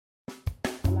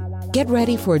Get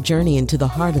ready for a journey into the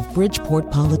heart of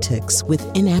Bridgeport politics with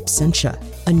In Absentia,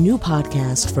 a new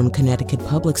podcast from Connecticut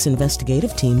Public's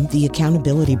investigative team, The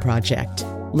Accountability Project.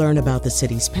 Learn about the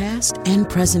city's past and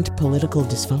present political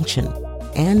dysfunction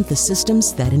and the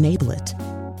systems that enable it.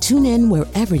 Tune in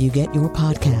wherever you get your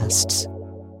podcasts.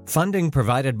 Funding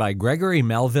provided by Gregory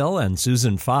Melville and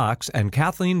Susan Fox and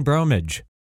Kathleen Bromage.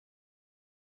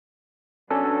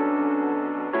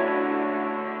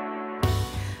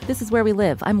 This is Where We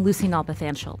Live. I'm Lucy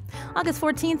Nalpathanchel. August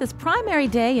 14th is primary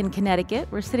day in Connecticut.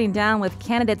 We're sitting down with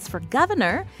candidates for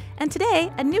governor, and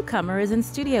today a newcomer is in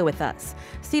studio with us.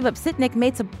 Steve Obsitnik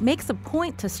makes a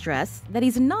point to stress that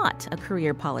he's not a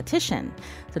career politician.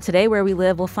 So today, Where We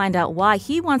Live, we'll find out why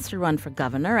he wants to run for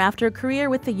governor after a career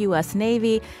with the U.S.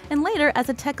 Navy and later as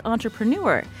a tech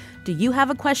entrepreneur. Do you have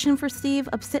a question for Steve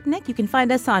Obsitnik? You can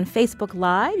find us on Facebook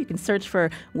Live. You can search for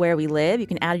Where We Live. You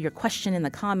can add your question in the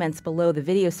comments below the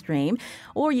video stream,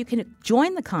 or you can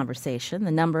join the conversation. The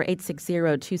number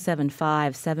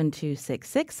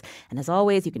 860-275-7266. And as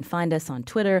always, you can find us on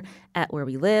Twitter at Where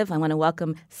We Live. I want to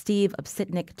welcome Steve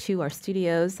Obsitnik to our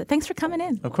studios. Thanks for coming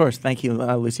in. Of course. Thank you,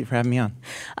 Lucy, for having me on.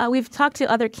 We've talked to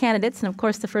other candidates, and of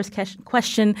course, the first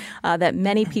question that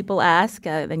many people ask,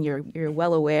 and you're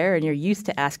well aware and you're used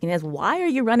to asking, is why are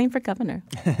you running for governor?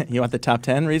 You want the top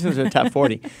 10 reasons or the top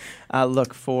 40?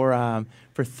 Look, for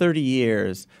 30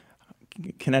 years,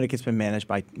 Connecticut's been managed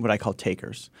by what I call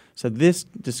takers. So this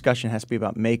discussion has to be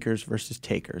about makers versus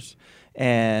takers.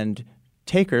 And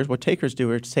what takers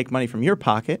do is take money from your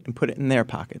pocket and put it in their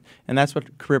pocket. And that's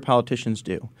what career politicians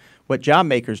do. What job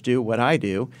makers do, what I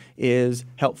do, is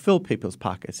help fill people's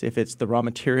pockets. If it's the raw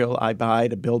material I buy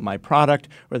to build my product,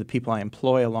 or the people I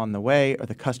employ along the way, or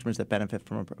the customers that benefit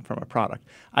from a product.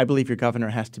 I believe your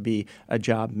governor has to be a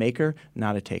job maker,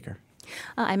 not a taker.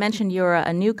 I mentioned you're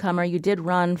a newcomer. You did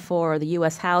run for the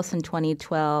U.S. House in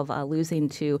 2012, losing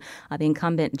to the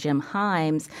incumbent Jim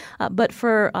Himes. But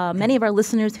for many of our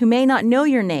listeners who may not know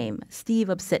your name, Steve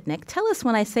Obsitnik, tell us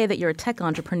when I say that you're a tech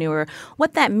entrepreneur,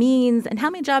 what that means and how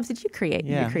many jobs did you create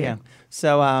in your career? Yeah.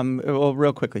 So, well,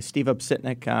 real quickly, Steve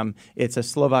Obsitnik, it's a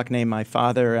Slovak name. My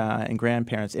father and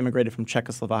grandparents immigrated from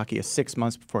Czechoslovakia 6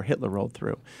 months before Hitler rolled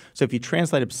through. So if you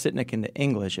translate Obsitnik into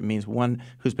English, it means one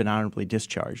who's been honorably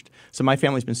discharged. So my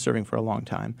family's been serving for a long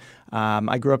time.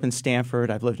 I grew up in Stamford.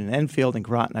 I've lived in Enfield and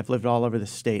Groton. I've lived all over the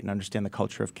state and understand the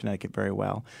culture of Connecticut very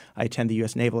well. I attend the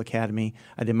U.S. Naval Academy.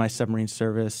 I did my submarine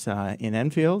service in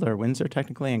Enfield, or Windsor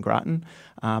technically, and Groton,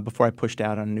 before I pushed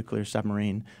out on a nuclear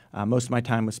submarine. Most of my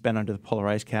time was spent under the polar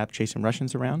ice cap chasing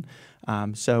Russians around.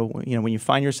 So, when you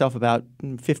find yourself about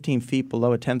 15 feet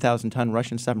below a 10,000-ton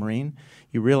Russian submarine,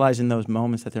 you realize in those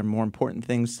moments that there are more important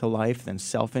things to life than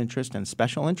self-interest and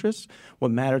special interests. What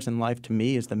matters in life to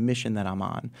me is the mission that I'm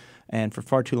on. And for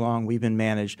far too long, we've been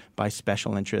managed by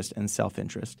special interest and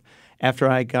self-interest. After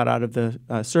I got out of the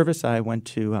service, I went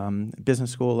to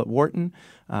business school at Wharton,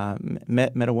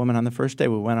 met a woman on the first day.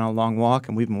 We went on a long walk,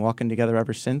 and we've been walking together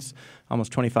ever since,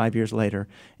 almost 25 years later.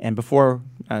 And before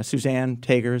Suzanne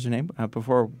Tager is her name,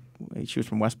 before she was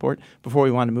from Westport, before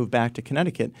we wanted to move back to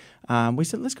Connecticut, we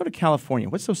said, let's go to California.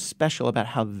 What's so special about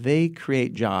how they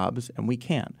create jobs and we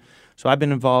can't? So I've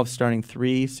been involved starting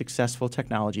 3 successful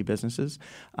technology businesses.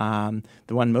 The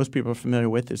one most people are familiar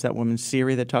with is that woman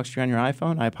Siri that talks to you on your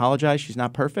iPhone. I apologize, she's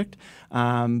not perfect.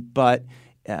 But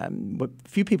what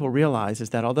few people realize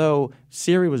is that although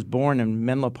Siri was born in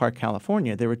Menlo Park,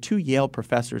 California, there were 2 Yale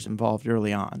professors involved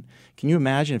early on. Can you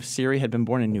imagine if Siri had been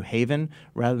born in New Haven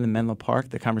rather than Menlo Park,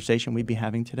 the conversation we'd be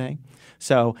having today?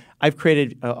 So I've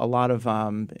created a lot of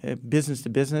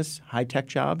business-to-business, high-tech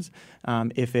jobs.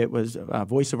 If it was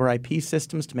voice-over IP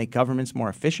systems to make governments more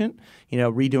efficient,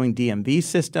 redoing DMV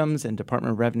systems and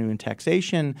Department of Revenue and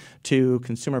Taxation, to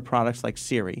consumer products like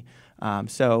Siri.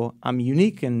 So I'm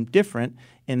unique and different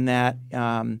in that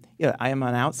I am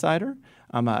an outsider.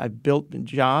 I've built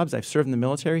jobs. I've served in the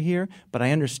military here, but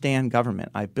I understand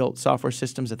government. I've built software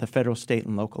systems at the federal, state,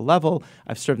 and local level.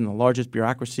 I've served in the largest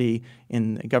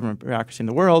government bureaucracy in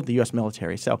the world, the U.S.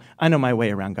 military. So I know my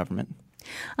way around government.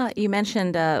 You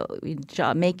mentioned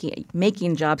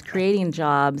making jobs, creating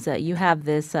jobs. You have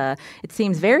this, it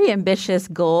seems, very ambitious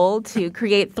goal to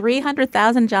create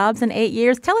 300,000 jobs in 8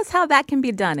 years. Tell us how that can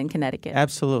be done in Connecticut.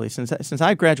 Absolutely. Since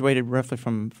I graduated roughly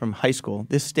from high school,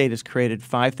 this state has created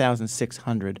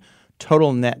 5,600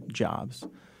 total net jobs.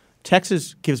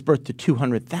 Texas gives birth to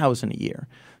 200,000 a year.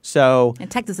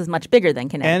 And Texas is much bigger than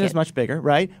Connecticut. And is much bigger,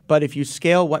 right? But if you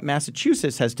scale what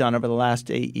Massachusetts has done over the last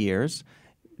 8 years,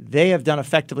 they have done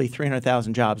effectively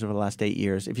 300,000 jobs over the last 8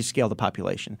 years if you scale the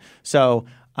population. So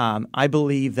I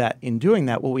believe that in doing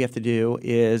that, what we have to do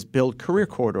is build career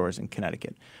corridors in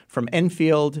Connecticut, from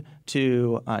Enfield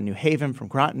to New Haven, from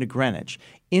Groton to Greenwich.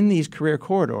 In these career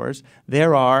corridors,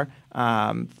 there are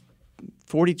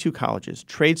 42 colleges,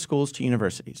 trade schools to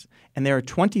universities. And there are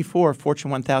 24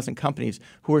 Fortune 1000 companies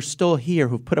who are still here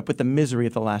who've put up with the misery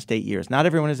of the last 8 years. Not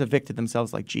everyone has evicted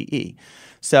themselves like GE.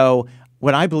 So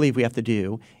what I believe we have to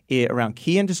do around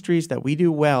key industries that we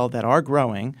do well that are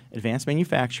growing, advanced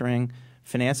manufacturing,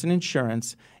 finance and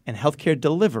insurance, and healthcare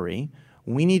delivery,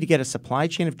 we need to get a supply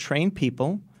chain of trained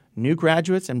people, new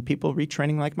graduates and people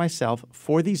retraining like myself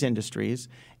for these industries.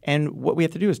 And what we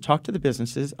have to do is talk to the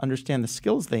businesses, understand the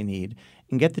skills they need,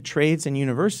 and get the trades and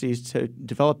universities to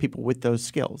develop people with those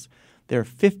skills. There are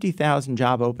 50,000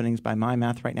 job openings by my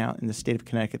math right now in the state of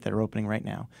Connecticut that are opening right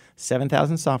now.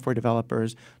 7,000 software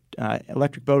developers.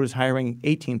 Electric Boat is hiring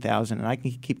 18,000, and I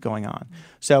can keep going on.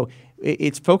 So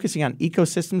it's focusing on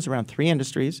ecosystems around 3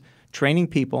 industries, training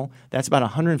people. That's about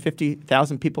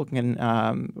 150,000 people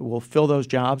will fill those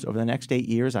jobs over the next 8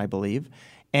 years, I believe.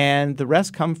 And the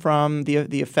rest come from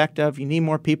the effect of you need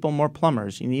more people, more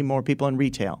plumbers. You need more people in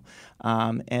retail.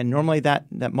 And normally that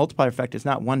multiplier effect is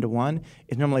not 1-to-1.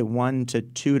 It's normally 1 to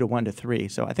 2 to 1 to 3.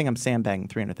 So I think I'm sandbagging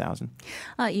 300,000.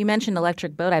 You mentioned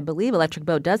Electric Boat. I believe Electric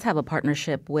Boat does have a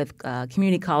partnership with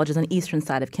community colleges on the eastern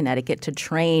side of Connecticut to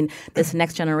train this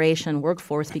next generation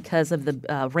workforce because of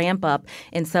the ramp up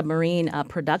in submarine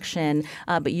production.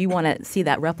 But you want to see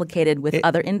that replicated with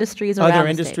other industries around other the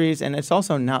industries, state. And it's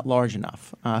also not large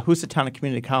enough. Housatonic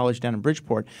Community College down in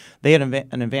Bridgeport, they had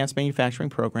an advanced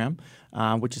manufacturing program,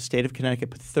 which the state of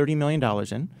Connecticut put $30 million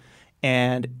in,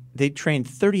 and they trained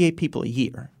 38 people a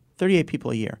year. 38 people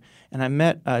a year. And I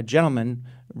met a gentleman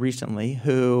recently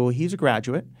he's a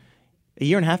graduate. A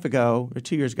year and a half ago, or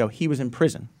 2 years ago, he was in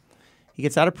prison. He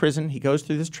gets out of prison. He goes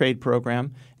through this trade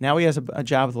program. Now he has a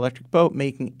job with Electric Boat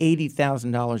making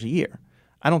 $80,000 a year.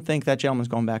 I don't think that gentleman's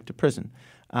going back to prison.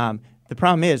 The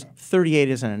problem is 38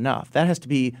 isn't enough. That has to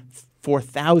be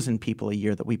 4,000 people a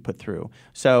year that we put through.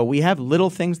 So we have little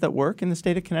things that work in the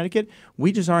state of Connecticut.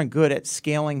 We just aren't good at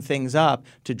scaling things up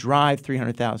to drive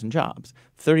 300,000 jobs.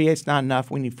 38 is not enough.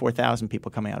 We need 4,000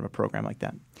 people coming out of a program like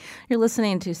that. You're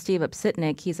listening to Steve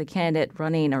Upsitnik. He's a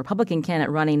Republican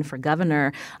candidate running for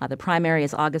governor. The primary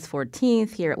is August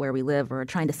 14th here at Where We Live. We're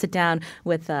trying to sit down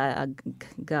with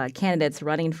candidates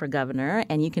running for governor,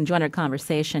 and you can join our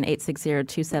conversation,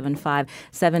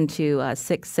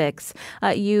 860-275-7266.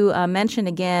 You mentioned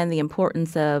again the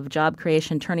importance of job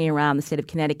creation turning around the state of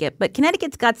Connecticut, but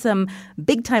Connecticut's got some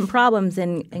big-time problems,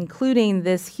 including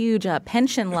this huge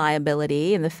pension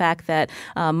liability and the fact that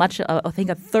I think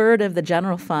a third of the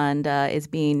general fund is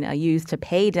being used to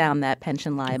pay down that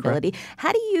pension liability. Correct.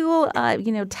 How do you,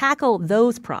 tackle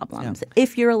those problems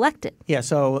if you're elected? Yeah.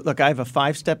 So look, I have a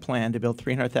 5-step plan to build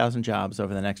 300,000 jobs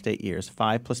over the next 8 years.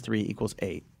 5 plus 3 equals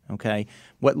 8. Okay.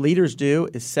 What leaders do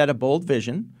is set a bold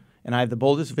vision, and I have the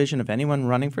boldest vision of anyone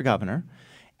running for governor.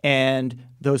 And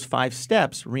those 5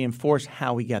 steps reinforce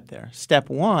how we get there. Step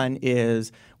 1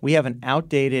 is we have an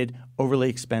outdated, overly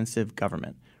expensive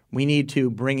government. We need to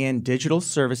bring in digital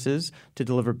services to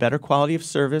deliver better quality of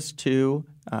service to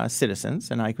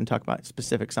citizens, and I can talk about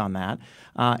specifics on that.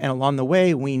 And along the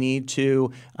way, we need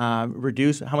to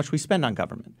reduce how much we spend on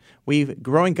government.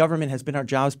 Growing government has been our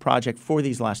jobs project for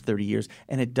these last 30 years,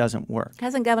 and it doesn't work.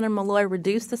 Hasn't Governor Malloy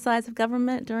reduced the size of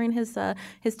government during his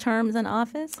terms in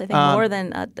office? I think more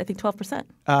than 12%.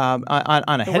 On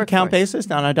a headcount basis,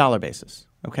 not on a dollar basis.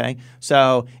 Okay,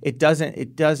 so it doesn't.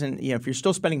 If you're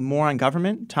still spending more on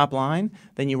government, top line,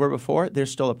 than you were before,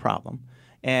 there's still a problem.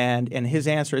 And his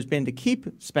answer has been to keep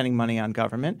spending money on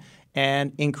government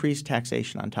and increase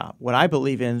taxation on top. What I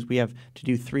believe in is we have to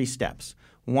do 3 steps.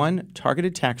 1,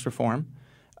 targeted tax reform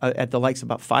at the likes of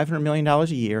about $500 million a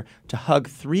year to hug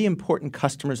 3 important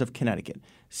customers of Connecticut: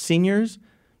 seniors,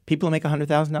 people who make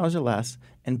 $100,000 or less,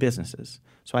 and businesses.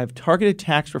 So I have targeted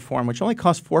tax reform, which only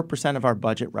costs 4% of our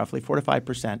budget, roughly 4 to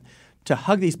 5%, to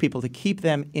hug these people to keep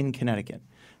them in Connecticut.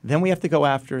 Then we have to go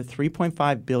after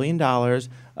 $3.5 billion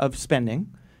of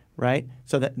spending, right?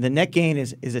 So that the net gain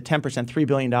is a 10%, $3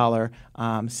 billion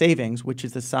savings, which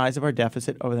is the size of our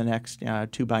deficit over the next 2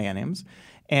 bienniums.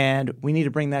 And we need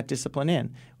to bring that discipline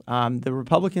in. The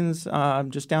Republicans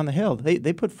just down the hill,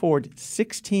 they put forward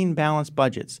 16 balanced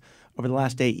budgets over the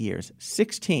last 8 years,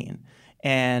 16.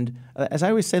 And as I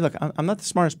always say, look, I'm not the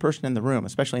smartest person in the room,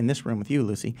 especially in this room with you,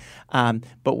 Lucy.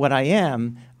 But what I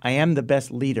am the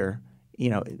best leader,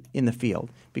 in the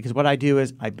field. Because what I do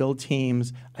is I build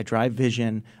teams, I drive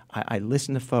vision, I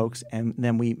listen to folks, and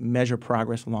then we measure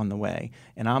progress along the way.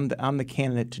 And I'm the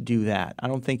candidate to do that. I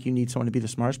don't think you need someone to be the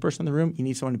smartest person in the room. You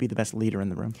need someone to be the best leader in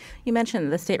the room. You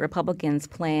mentioned the state Republicans'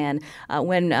 plan.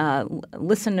 When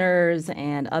listeners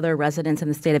and other residents in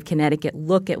the state of Connecticut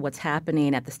look at what's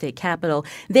happening at the state capitol,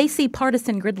 they see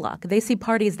partisan gridlock. They see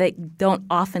parties that don't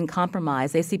often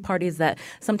compromise. They see parties that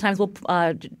sometimes will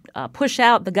push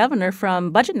out the governor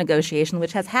from budget negotiation,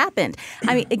 which has happened.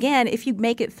 I mean, again, if you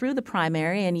make it through the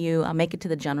primary and you make it to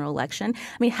the general election,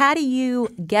 I mean, how do you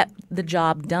get the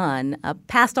job done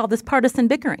past all this partisan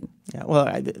bickering? Yeah,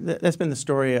 well, that's been the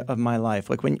story of my life.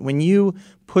 Like when you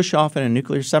push off in a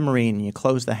nuclear submarine and you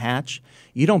close the hatch,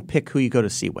 you don't pick who you go to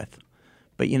sea with.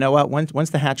 But you know what? Once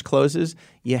the hatch closes,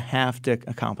 you have to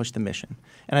accomplish the mission.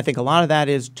 And I think a lot of that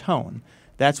is tone.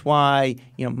 That's why,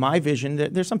 my vision,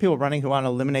 there's some people running who want to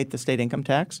eliminate the state income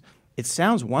tax. It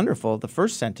sounds wonderful, the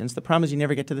first sentence. The problem is you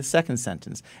never get to the second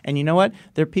sentence. And you know what?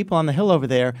 There are people on the Hill over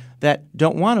there that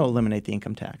don't want to eliminate the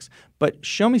income tax. But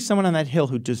show me someone on that Hill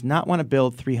who does not want to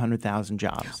build 300,000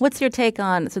 jobs. What's your take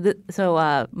on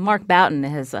Mark Boughton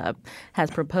has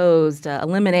proposed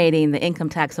eliminating the income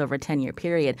tax over a 10-year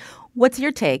period. What's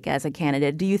your take as a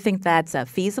candidate? Do you think that's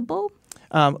feasible?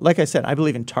 Like I said, I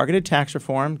believe in targeted tax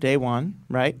reform, day one,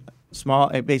 right? Small,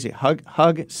 basically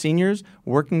hug seniors,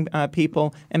 working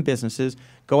people, and businesses.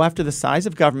 Go after the size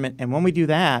of government, and when we do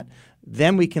that,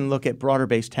 then we can look at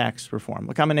broader-based tax reform.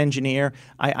 Look, I'm an engineer.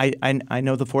 I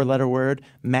know the four-letter word,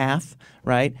 math,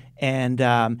 right? And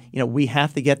we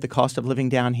have to get the cost of living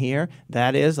down here.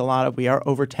 That is we are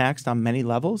overtaxed on many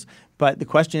levels. But the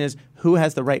question is, who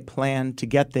has the right plan to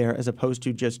get there as opposed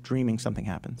to just dreaming something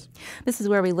happens? This is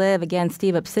Where We Live. Again,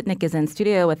 Steve Upsitnik is in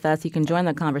studio with us. You can join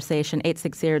the conversation,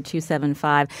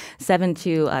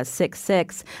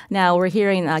 860-275-7266. Now, we're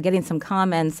getting some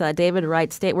comments. David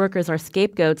writes, state workers are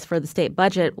scapegoats for the state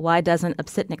budget. Why doesn't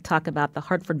Upsitnik talk about the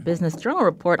Hartford Business Journal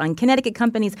report on Connecticut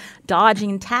companies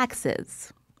dodging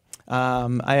taxes?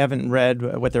 I haven't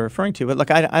read what they're referring to, but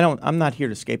look, I'm not here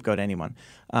to scapegoat anyone.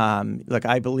 Look,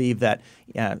 I believe that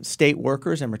state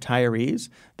workers and retirees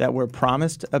that were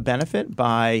promised a benefit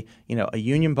by a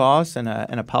union boss and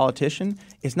a politician,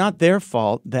 it's not their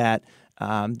fault that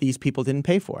these people didn't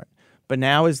pay for it. But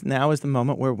now is the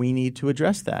moment where we need to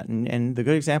address that. And the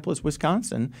good example is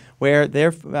Wisconsin, where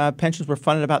their pensions were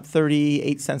funded about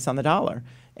 38 cents on the dollar.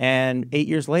 And 8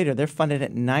 years later, they're funded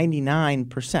at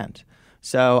 99%.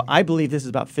 So I believe this is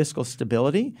about fiscal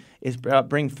stability. It's about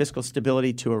bringing fiscal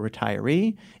stability to a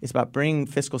retiree. It's about bringing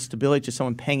fiscal stability to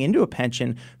someone paying into a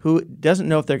pension who doesn't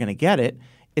know if they're going to get it.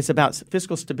 It's about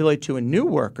fiscal stability to a new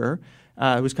worker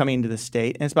who's coming into the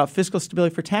state. And it's about fiscal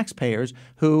stability for taxpayers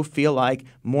who feel like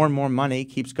more and more money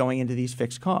keeps going into these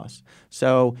fixed costs.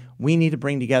 So we need to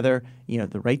bring together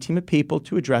the right team of people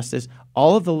to address this.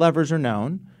 All of the levers are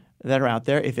known that are out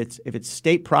there. If it's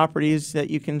state properties that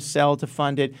you can sell to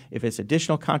fund it, if it's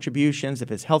additional contributions,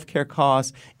 if it's healthcare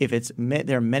costs,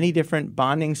 there are many different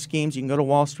bonding schemes you can go to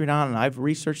Wall Street on, and I've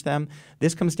researched them.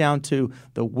 This comes down to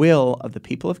the will of the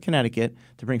people of Connecticut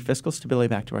to bring fiscal stability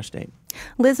back to our state.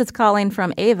 Liz is calling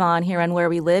from Avon here on Where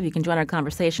We Live. You can join our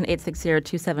conversation,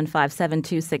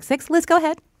 860-275-7266. Liz, go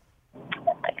ahead.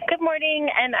 Good morning,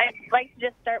 and I'd like to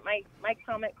just start my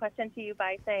comment question to you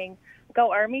by saying, go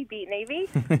Army, beat Navy.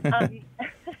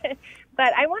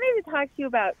 But I wanted to talk to you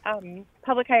about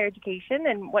public higher education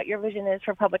and what your vision is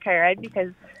for public higher ed,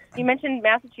 because you mentioned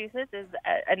Massachusetts is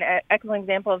an excellent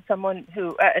example of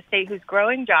a state who's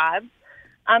growing jobs,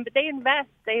 but they invest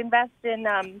in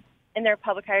their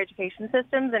public higher education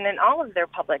systems and in all of their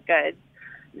public goods.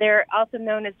 They're also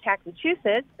known as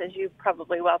Taxachusetts, as you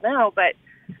probably well know, but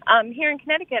here in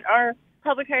Connecticut, our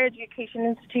public higher education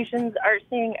institutions are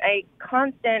seeing a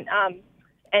constant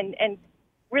and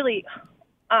really,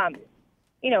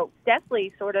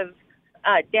 deathly sort of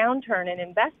downturn in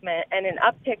investment and an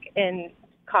uptick in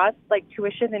costs like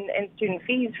tuition and student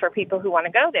fees for people who want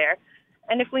to go there.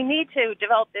 And if we need to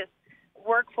develop this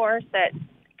workforce that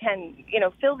can,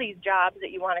 fill these jobs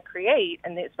that you want to create,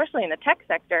 and especially in the tech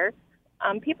sector,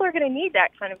 people are going to need that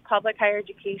kind of public higher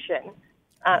education.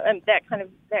 And that kind of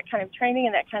training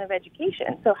and that kind of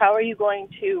education. So how are you going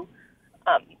to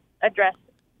address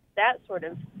that sort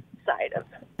of side of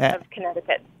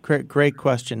Connecticut? Great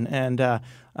question. And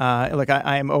look,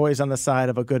 I am always on the side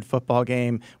of a good football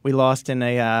game. We lost in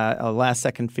a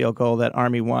last-second field goal that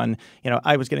Army won.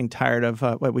 I was getting tired of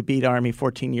we beat Army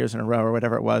 14 years in a row or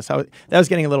whatever it was. So that was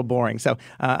getting a little boring. So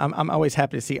I'm always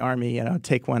happy to see Army,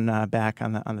 take one back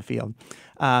on the field.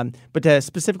 But to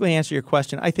specifically answer your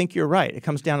question, I think you're right. It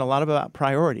comes down a lot about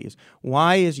priorities.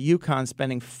 Why is UConn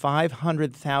spending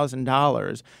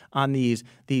 $500,000 on these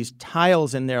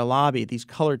tiles in their lobby, these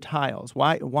colored tiles?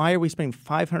 Why are we spending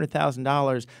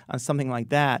 $500,000 on something like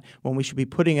that when we should be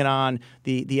putting it on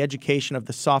the education of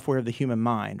the software of the human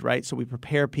mind, right? So we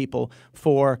prepare people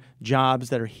for jobs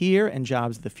that are here and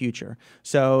jobs of the future.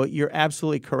 So you're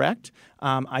absolutely correct.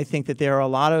 I think that there are a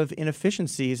lot of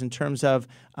inefficiencies in terms of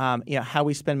how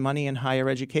we spend money in higher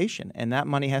education, and that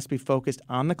money has to be focused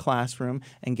on the classroom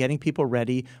and getting people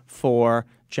ready for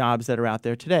jobs that are out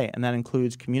there today, and that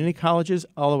includes community colleges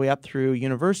all the way up through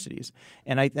universities.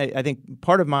 And I think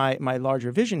part of my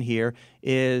larger vision here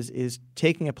is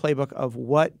taking a playbook of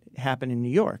what happened in New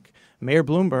York. Mayor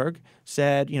Bloomberg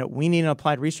said, we need an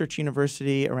applied research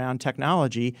university around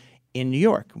technology in New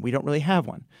York. We don't really have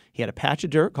one. He had a patch of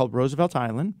dirt called Roosevelt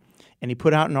Island, and he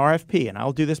put out an RFP, and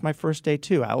I'll do this my first day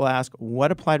too. I will ask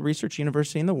what applied research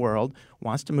university in the world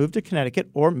wants to move to Connecticut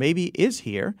or maybe is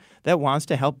here that wants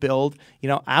to help build,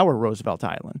 our Roosevelt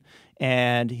Island.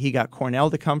 And he got Cornell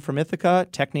to come from Ithaca,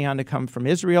 Technion to come from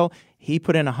Israel. He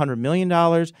put in $100 million.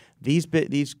 These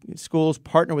schools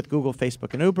partner with Google,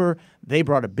 Facebook, and Uber. They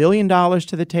brought $1 billion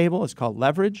to the table. It's called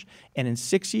leverage. And in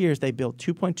 6 years, they built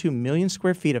 2.2 million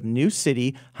square feet of new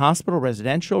city, hospital,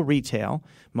 residential, retail,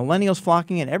 millennials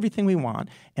flocking in, everything we want.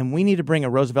 And we need to bring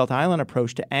a Roosevelt Island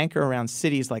approach to anchor around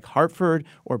cities like Hartford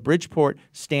or Bridgeport,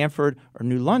 Stamford, or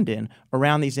New London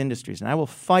around these industries. And I will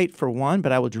fight for one,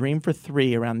 but I will dream for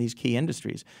three around these key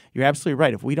industries. You're absolutely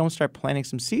right. If we don't start planting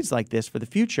some seeds like this for the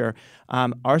future,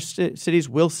 our cities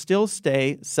will still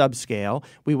stay subscale.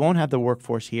 We won't have the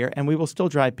workforce here, and we will still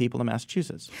drive people to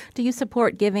Massachusetts. Do you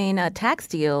support giving tax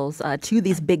deals to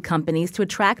these big companies to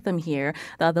attract them here?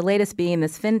 The latest being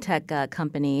this fintech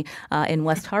company in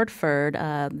West Hartford.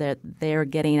 They're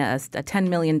getting a $10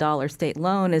 million state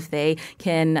loan if they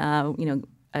can,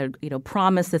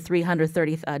 promise the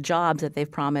 330 jobs that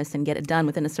they've promised and get it done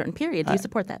within a certain period. Do you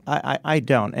support that? I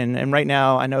don't. And right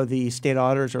now, I know the state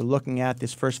auditors are looking at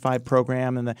this First Five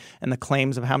program and the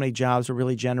claims of how many jobs are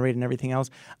really generated and everything else.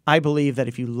 I believe that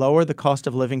if you lower the cost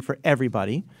of living for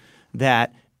everybody,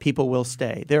 that people will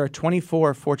stay. There are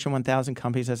 24 Fortune 1000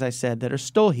 companies, as I said, that are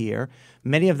still here.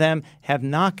 Many of them have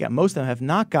not most of them have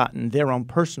not gotten their own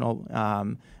personal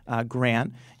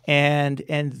grant. And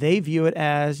they view it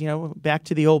as, back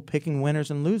to the old picking winners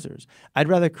and losers. I'd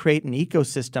rather create an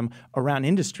ecosystem around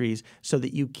industries so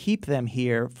that you keep them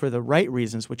here for the right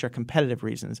reasons, which are competitive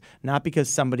reasons, not because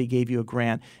somebody gave you a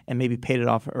grant and maybe paid it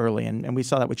off early. And we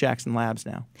saw that with Jackson Labs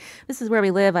now. This is Where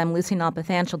We Live. I'm Lucy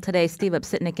Nalpathanchel. Today, Steve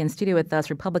Upsitnik in studio with us,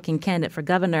 Republican candidate for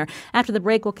governor. After the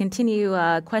break, we'll continue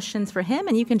questions for him,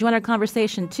 and you can join our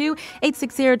conversation too.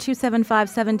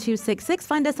 860-275-7266.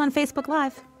 Find us on Facebook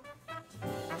Live.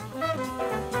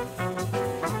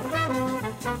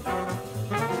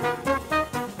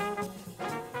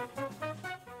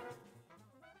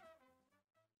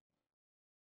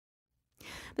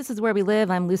 This is Where We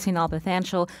Live. I'm Lucy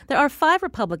Nalpathanchel. There are 5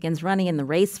 Republicans running in the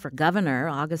race for governor.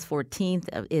 August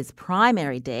 14th is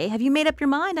primary day. Have you made up your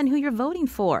mind on who you're voting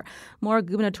for? More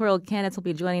gubernatorial candidates will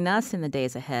be joining us in the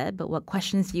days ahead. But what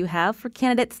questions do you have for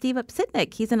candidate Steve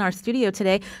Upsitnik? He's in our studio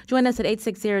today. Join us at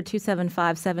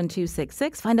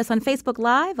 860-275-7266. Find us on Facebook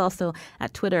Live. Also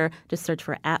at Twitter, just search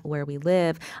for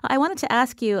 @WhereWeLive. I wanted to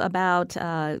ask you about,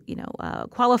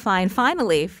 qualifying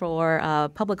finally for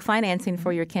public financing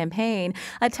for your campaign.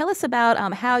 Tell us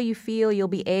about how you feel you'll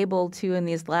be able to, in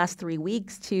these last 3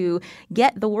 weeks, to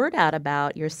get the word out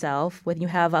about yourself when you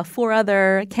have 4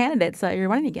 other candidates that you're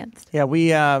running against. Yeah,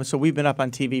 we've been up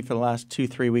on TV for the last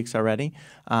 2-3 weeks already,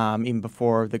 even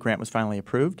before the grant was finally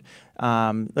approved.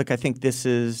 Look, I think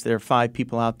there are 5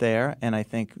 people out there, and I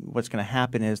think what's going to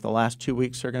happen is the last 2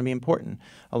 weeks are going to be important.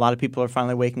 A lot of people are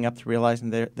finally waking up to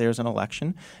realizing there's an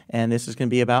election, and this is going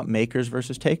to be about makers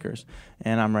versus takers.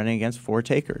 And I'm running against 4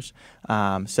 takers.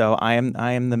 So I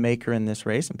am the maker in this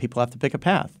race, and people have to pick a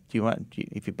path.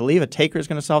 If you believe a taker is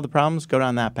going to solve the problems, go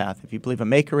down that path. If you believe a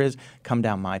maker is, come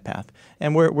down my path.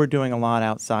 And we're doing a lot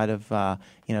outside of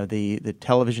the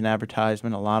television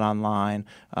advertisement, a lot online,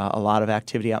 a lot of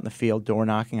activity out in the field, door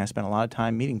knocking. I spend a lot of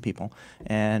time meeting people.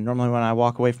 And normally when I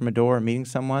walk away from a door meeting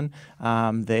someone,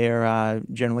 they're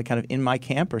generally kind of in my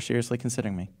camp or seriously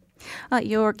considering me.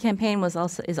 Your campaign is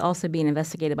also being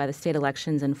investigated by the State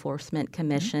Elections Enforcement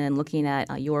Commission, looking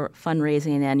at your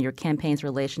fundraising and your campaign's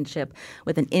relationship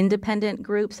with an independent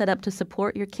group set up to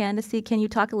support your candidacy. Can you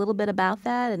talk a little bit about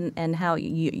that and how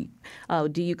you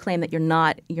do you claim that you're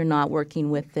not working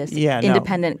with this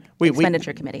independent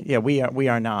expenditure committee? Yeah, we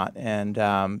are not,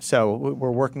 and so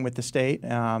we're working with the state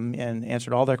and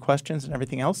answered all their questions and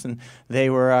everything else, and they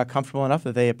were comfortable enough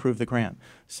that they approved the grant.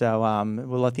 So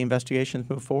we'll let the investigations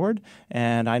move forward,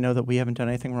 and I know that we haven't done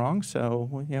anything wrong, so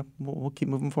we'll keep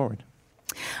moving forward.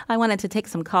 I wanted to take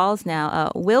some calls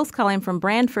now. Will's calling from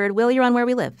Brantford. Will, you're on Where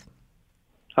We Live.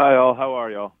 Hi, all. How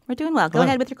are y'all? We're doing well. Go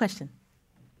ahead with your question.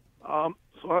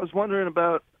 So I was wondering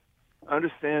about, I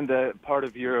understand that part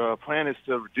of your plan is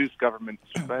to reduce government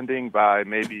spending by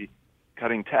maybe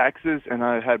cutting taxes, and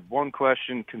I had one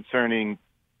question concerning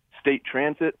state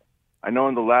transit. I know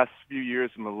in the last few years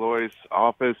in Malloy's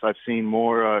office, I've seen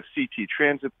more CT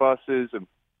transit buses and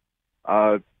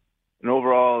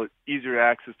overall easier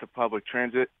access to public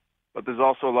transit. But there's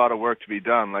also a lot of work to be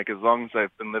done. Like, as long as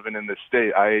I've been living in this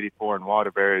state, I-84 in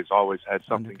Waterbury has always had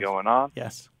something going on.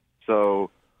 Yes. So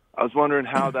I was wondering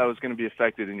how that was going to be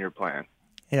affected in your plan.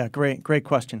 Yeah, great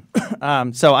question.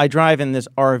 So I drive in this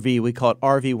RV. We call it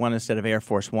RV1 instead of Air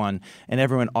Force One, and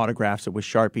everyone autographs it with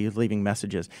Sharpies, leaving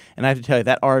messages. And I have to tell you,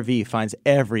 that RV finds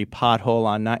every pothole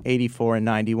on 84 and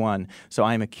 91. So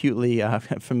I'm acutely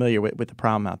familiar with the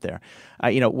problem out there.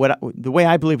 The way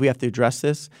I believe we have to address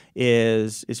this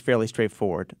is fairly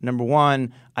straightforward. Number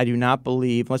one, I do not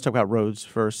believe. Let's talk about roads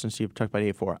first, since you've talked about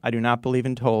 84. I do not believe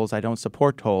in tolls. I don't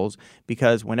support tolls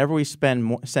because whenever we send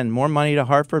more money to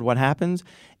Hartford, what happens?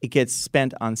 It gets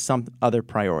spent on some other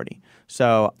priority.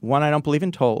 So, one, I don't believe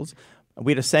in tolls.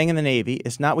 We had a saying in the Navy,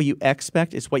 it's not what you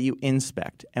expect, it's what you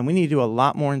inspect. And we need to do a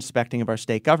lot more inspecting of our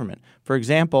state government. For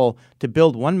example, to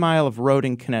build 1 mile of road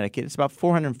in Connecticut, it's about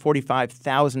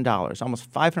 $445,000,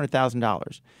 almost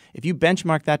 $500,000. If you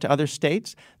benchmark that to other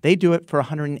states, they do it for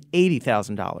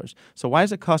 $180,000. So why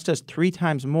does it cost us 3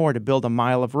 times more to build a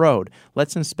mile of road?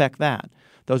 Let's inspect that.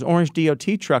 Those orange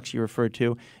DOT trucks you referred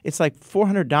to, it's like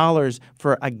 $400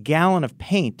 for a gallon of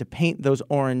paint to paint those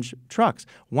orange trucks.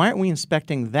 Why aren't we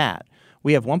inspecting that?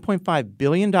 We have $1.5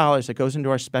 billion that goes into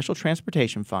our special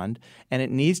transportation fund, and it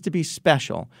needs to be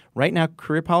special. Right now,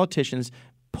 career politicians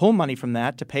pull money from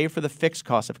that to pay for the fixed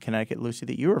costs of Connecticut, Lucy,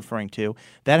 that you were referring to.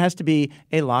 That has to be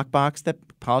a lockbox that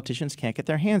politicians can't get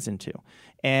their hands into.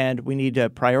 And we need to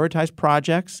prioritize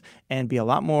projects and be a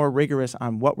lot more rigorous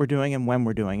on what we're doing and when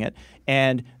we're doing it.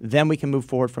 And then we can move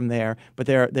forward from there. But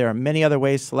there are many other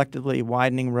ways, selectively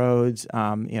widening roads,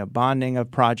 bonding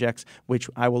of projects, which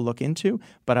I will look into.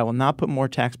 But I will not put more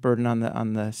tax burden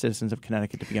on the citizens of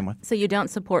Connecticut to begin with. So you don't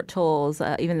support tolls,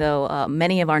 even though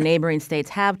many of our neighboring states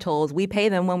have tolls. We pay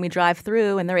them when we drive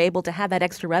through, and they're able to have that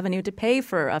extra revenue to pay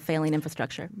for a failing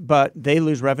infrastructure. But they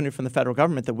lose revenue from the federal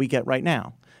government that we get right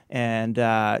now. And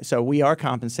so we are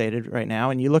compensated right now.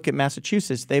 And you look at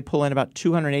Massachusetts, they pull in about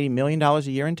 $280 million a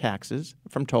year in taxes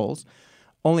from tolls.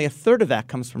 Only a third of that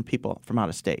comes from people from out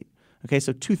of state. Okay,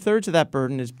 so 2/3 of that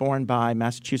burden is borne by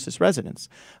Massachusetts residents.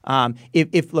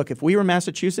 If we were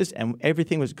Massachusetts and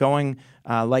everything was going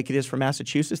like it is for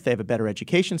Massachusetts, they have a better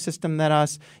education system than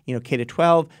us.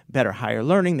 K-12, better higher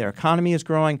learning, their economy is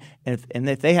growing, and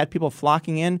if they had people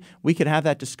flocking in, we could have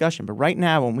that discussion. But right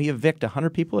now, when we evict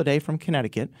 100 people a day from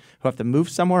Connecticut who have to move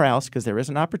somewhere else because there is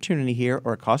an opportunity here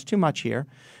or it costs too much here,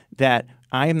 that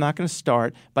I am not going to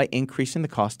start by increasing the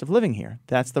cost of living here.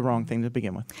 That's the wrong thing to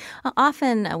begin with.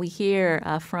 Often we hear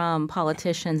from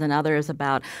politicians and others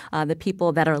about the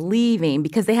people that are leaving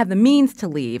because they have the means to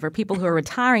leave, or people who are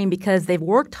retiring because they've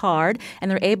worked hard and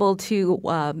they're able to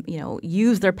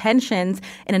use their pensions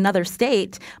in another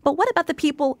state. But what about the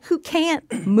people who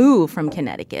can't move from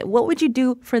Connecticut? What would you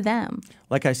do for them?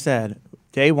 Like I said,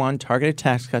 day one, targeted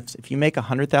tax cuts. If you make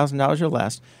 $100,000 or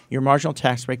less, your marginal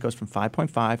tax rate goes from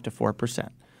 5.5 to 4%.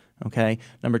 Okay.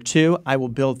 Number two, I will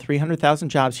build 300,000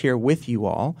 jobs here with you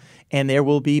all, and there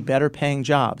will be better paying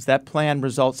jobs. That plan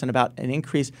results in about an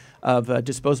increase of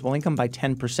disposable income by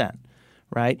 10%.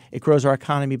 Right? It grows our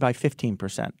economy by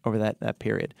 15% over that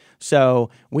period. So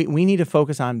we need to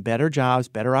focus on better jobs,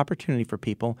 better opportunity for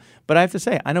people. But I have to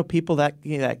say, I know people that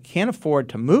can't afford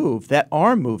to move that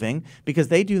are moving because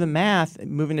they do the math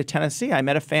moving to Tennessee. I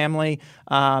met a family.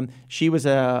 She was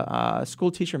a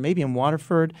school teacher maybe in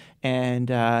Waterford, and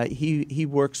he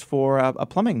works for a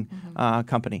plumbing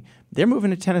company. They're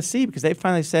moving to Tennessee because they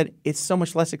finally said it's so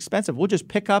much less expensive. We'll just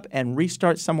pick up and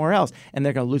restart somewhere else. And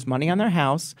they're going to lose money on their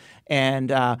house. And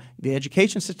the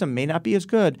education system may not be as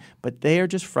good, but they are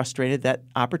just frustrated that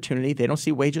opportunity. They don't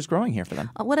see wages growing here for them.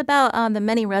 What about the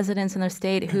many residents in their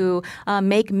state who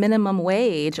make minimum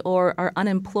wage or are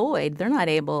unemployed? They're not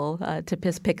able to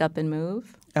just pick up and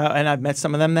move. And I've met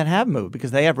some of them that have moved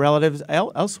because they have relatives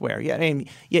elsewhere. Yeah, I mean,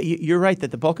 you're right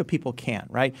that the bulk of people can't,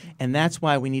 right? And that's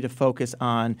why we need to focus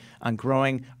on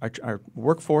growing our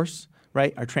workforce,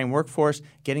 right? Our trained workforce,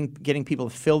 getting people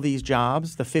to fill these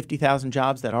jobs, the 50,000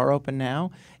 jobs that are open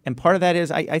now. And part of that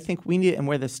is I think we need, and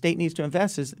where the state needs to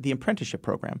invest is the apprenticeship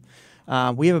program.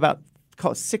 We have about,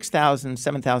 call it 6,000,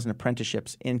 7,000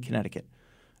 apprenticeships in Connecticut.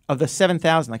 Of the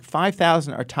 7,000, like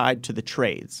 5,000 are tied to the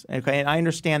trades. Okay, and I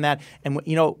understand that, and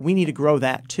we need to grow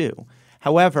that too.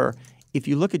 However, if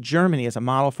you look at Germany as a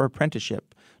model for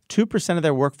apprenticeship, 2% of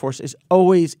their workforce is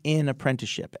always in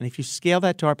apprenticeship. And if you scale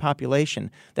that to our population,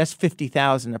 that's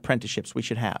 50,000 apprenticeships we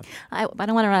should have. I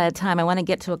don't want to run out of time. I want to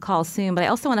get to a call soon, but I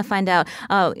also want to find out,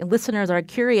 listeners are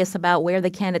curious about where the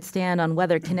candidates stand on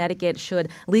whether Connecticut should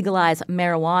legalize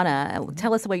marijuana.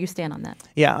 Tell us where you stand on that.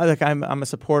 Yeah, look, I'm a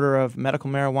supporter of medical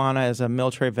marijuana. As a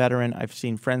military veteran, I've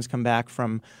seen friends come back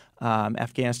from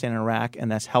Afghanistan and Iraq, and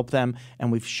that's helped them.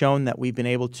 And we've shown that we've been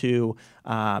able to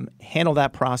handle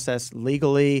that process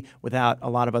legally without a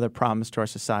lot of other problems to our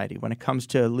society. When it comes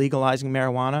to legalizing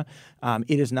marijuana,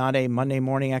 it is not a Monday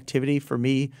morning activity for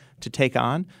me to take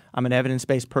on. I'm an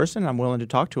evidence-based person. I'm willing to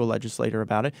talk to a legislator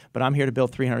about it, but I'm here to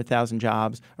build 300,000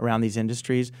 jobs around these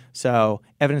industries. So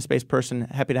evidence-based person,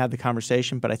 happy to have the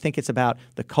conversation, but I think it's about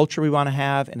the culture we want to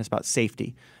have, and it's about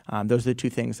safety. Those are the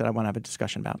two things that I want to have a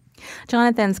discussion about.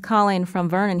 Jonathan's calling from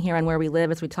Vernon here on Where We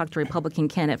Live as we talk to Republican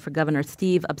candidate for Governor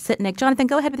Steve Upsitnik. Jonathan,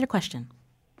 go ahead with your question.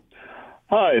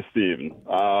 Hi, Stephen.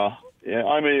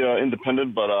 I'm a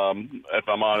independent, but if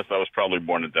I'm honest, I was probably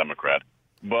born a Democrat.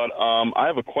 But I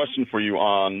have a question for you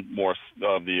on more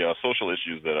of the social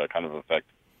issues that kind of affect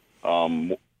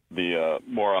the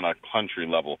more on a country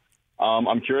level.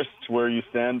 I'm curious to where you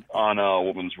stand on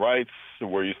women's rights,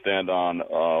 where you stand on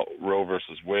Roe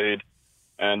versus Wade,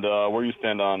 and where you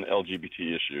stand on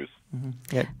LGBT issues. Mm-hmm.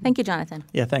 Yeah. Thank you, Jonathan.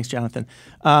 Yeah, thanks, Jonathan.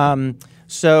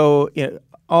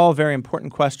 All very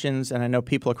important questions, and I know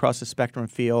people across the spectrum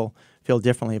feel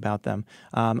differently about them.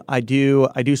 I do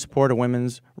support a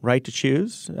woman's right to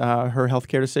choose her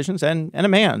healthcare decisions, and a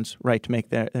man's right to make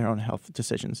their own health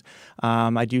decisions.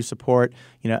 I do support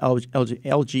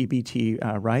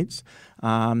LGBT rights.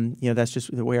 That's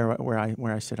just where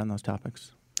I sit on those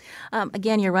topics.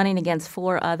 Again, you're running against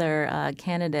four other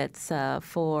candidates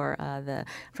for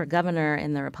governor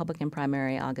in the Republican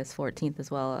primary August 14th as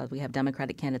well. We have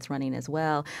Democratic candidates running as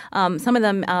well. Some of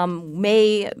them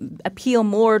may appeal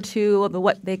more to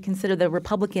what they consider the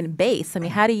Republican base. I mean,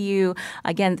 how do you,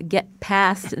 again, get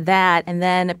past that and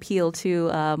then appeal to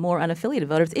more unaffiliated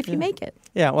voters if you make it?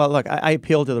 Yeah, well, look, I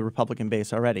appealed to the Republican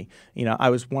base already.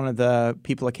 I was one of the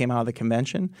people that came out of the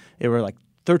convention. It were like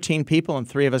 13 people, and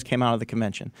 3 of us came out of the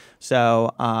convention. So,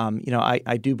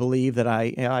 I do believe that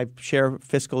I share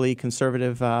fiscally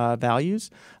conservative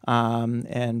values,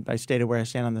 and I stated where I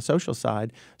stand on the social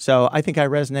side. So I think I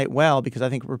resonate well because I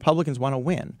think Republicans want to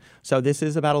win. So this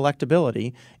is about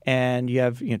electability, and you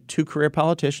have 2 career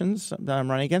politicians that I'm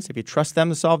running against. If you trust them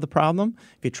to solve the problem,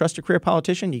 if you trust a career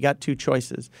politician, you got 2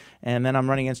 choices. And then I'm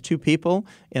running against 2 people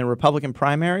in a Republican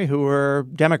primary who are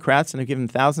Democrats and have given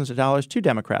thousands of dollars to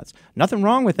Democrats. Nothing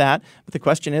wrong with that, but the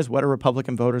question is, what do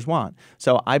Republican voters want?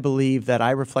 So I believe that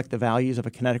I reflect the values of a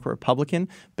Connecticut Republican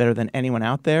better than anyone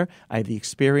out there. I have the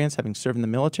experience, having served in the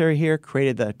military here,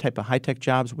 created the type of high-tech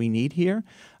jobs we need here,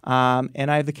 and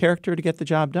I have the character to get the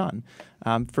job done.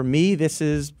 For me, this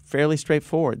is fairly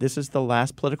straightforward. This is the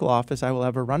last political office I will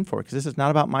ever run for because this is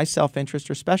not about my self-interest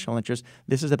or special interest.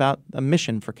 This is about a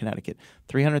mission for Connecticut,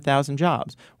 300,000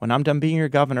 jobs. When I'm done being your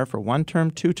governor for 1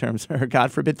 term, 2 terms, or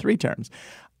God forbid 3 terms,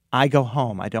 I go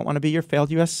home. I don't want to be your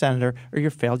failed U.S. senator or your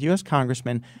failed U.S.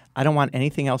 congressman. I don't want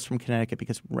anything else from Connecticut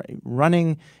because we're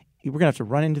going to have to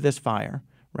run into this fire,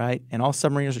 right? And all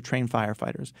submariners are trained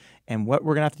firefighters. And what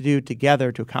we're going to have to do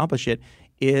together to accomplish it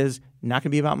is not going to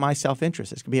be about my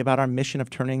self-interest. It's going to be about our mission of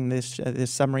turning this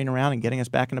submarine around and getting us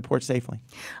back into port safely.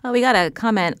 We got a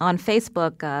comment on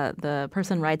Facebook. The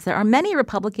person writes, there are many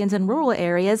Republicans in rural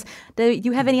areas. Do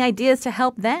you have any ideas to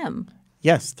help them?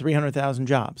 Yes, 300,000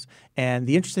 jobs. And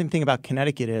the interesting thing about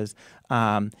Connecticut is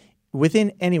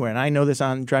within anywhere, and I know this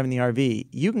on driving the RV,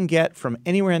 you can get from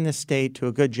anywhere in this state to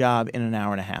a good job in an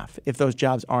hour and a half if those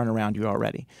jobs aren't around you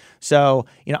already. So,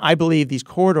 I believe these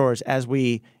corridors, as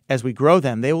we as we grow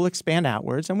them, they will expand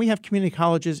outwards. And we have community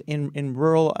colleges in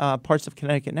rural parts of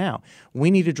Connecticut now.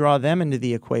 We need to draw them into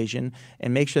the equation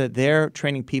and make sure that they're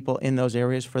training people in those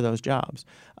areas for those jobs.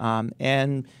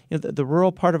 And the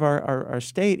rural part of our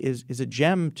state is a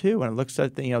gem too. And it looks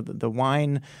at the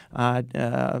wine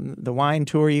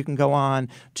tour you can go on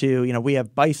to. We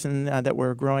have bison that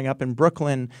we're growing up in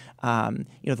Brooklyn. The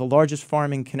largest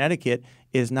farm in Connecticut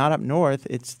is not up north.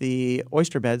 It's the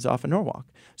oyster beds off of Norwalk.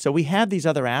 So we have these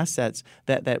other assets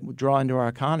that draw into our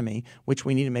economy, which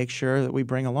we need to make sure that we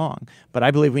bring along. But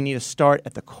I believe we need to start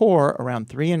at the core around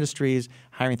 3 industries,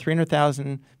 hiring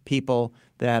 300,000 people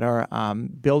that are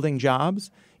building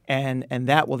jobs, and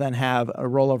that will then have a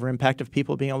rollover impact of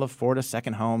people being able to afford a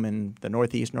second home in the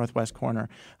northeast, northwest corner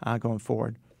going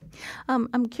forward.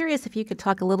 I'm curious if you could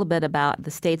talk a little bit about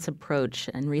the state's approach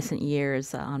in recent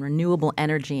years on renewable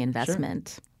energy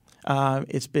investment. Sure.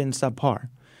 It's been subpar.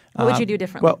 What would you do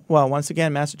differently? Well, once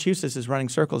again, Massachusetts is running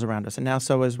circles around us, and now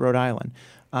so is Rhode Island.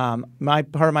 Part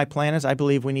of my plan is I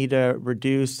believe we need to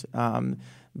reduce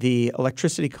the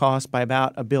electricity cost by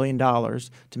about $1 billion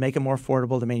to make it more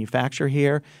affordable to manufacture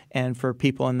here and for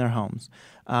people in their homes.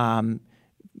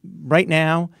 Right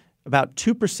now, about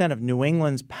 2% of New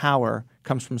England's power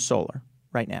comes from solar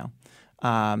right now.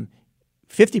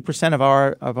 50%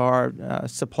 of our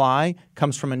supply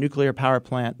comes from a nuclear power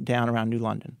plant down around New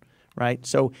London, right?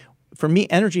 So for me,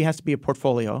 energy has to be a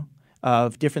portfolio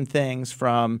of different things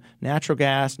from natural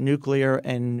gas, nuclear,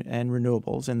 and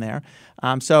renewables in there.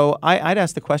 So I'd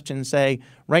ask the question and say,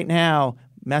 right now,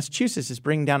 Massachusetts is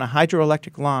bringing down a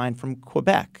hydroelectric line from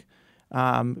Quebec.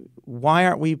 Why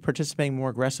aren't we participating more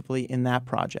aggressively in that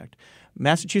project?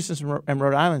 Massachusetts and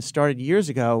Rhode Island started years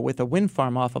ago with a wind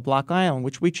farm off of Block Island,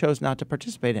 which we chose not to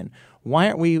participate in. Why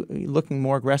aren't we looking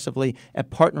more aggressively at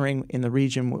partnering in the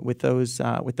region with those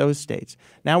states?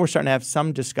 Now we're starting to have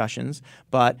some discussions,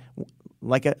 but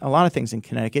like a lot of things in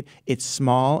Connecticut, it's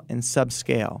small and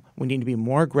subscale. We need to be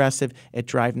more aggressive at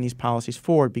driving these policies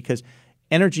forward because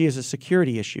energy is a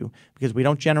security issue because we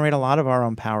don't generate a lot of our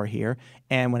own power here.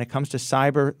 And when it comes to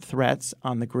cyber threats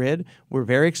on the grid, we're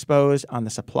very exposed on the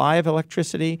supply of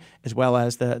electricity as well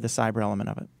as the cyber element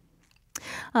of it.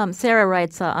 Sarah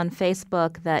writes on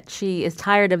Facebook that she is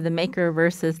tired of the maker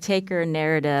versus taker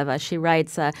narrative. She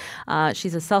writes,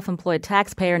 she's a self-employed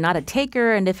taxpayer, not a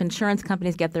taker, and if insurance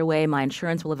companies get their way, my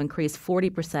insurance will have increased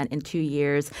 40% in 2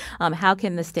 years. How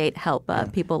can the state help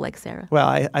people like Sarah? Well,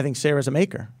 I think Sarah's a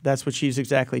maker. That's what she's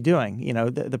exactly doing.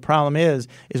 The problem is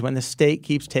when the state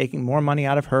keeps taking more money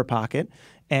out of her pocket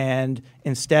and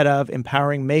instead of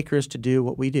empowering makers to do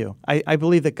what we do. I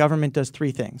believe that government does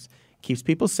 3 things. Keeps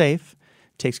people safe,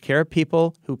 takes care of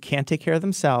people who can't take care of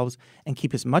themselves, and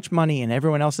keep as much money in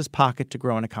everyone else's pocket to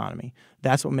grow an economy.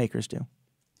 That's what makers do.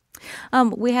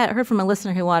 We had heard from a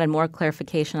listener who wanted more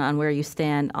clarification on where you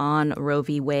stand on Roe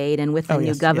v. Wade, and with the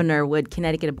new governor, would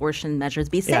Connecticut abortion measures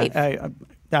be safe? I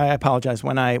apologize.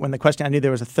 When the question, I knew there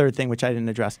was a third thing which I didn't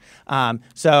address.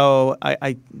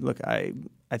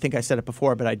 I think I said it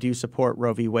before, but I do support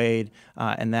Roe v. Wade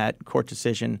and that court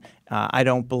decision. I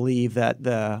don't believe that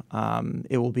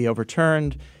it will be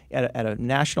overturned at a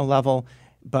national level,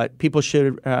 but people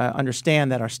should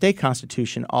understand that our state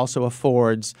constitution also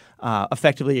affords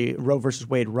effectively Roe versus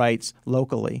Wade rights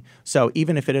locally. So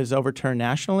even if it is overturned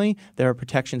nationally, there are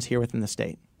protections here within the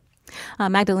state.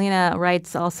 Magdalena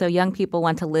writes also, young people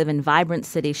want to live in vibrant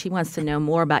cities. She wants to know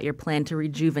more about your plan to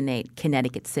rejuvenate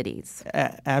Connecticut cities.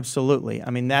 Absolutely. I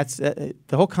mean, that's the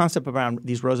whole concept around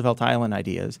these Roosevelt Island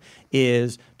ideas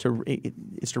is to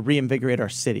reinvigorate our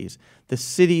cities. The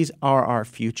cities are our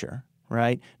future.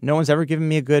 Right? No one's ever given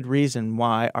me a good reason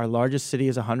why our largest city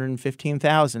is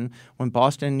 115,000 when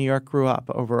Boston and New York grew up.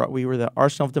 We were the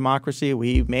arsenal of democracy.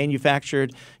 We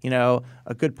manufactured, a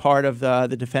good part of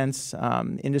the defense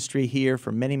industry here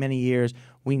for many, many years.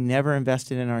 We never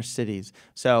invested in our cities.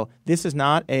 So this is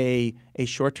not a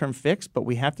short-term fix, but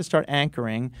we have to start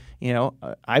anchoring,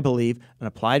 I believe, an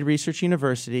applied research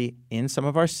university in some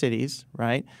of our cities,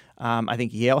 right? I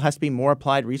think Yale has to be more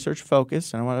applied research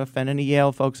focused. I don't want to offend any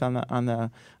Yale folks on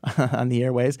the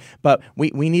airways, but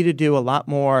we need to do a lot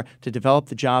more to develop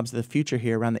the jobs of the future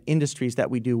here around the industries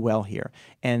that we do well here.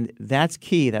 And that's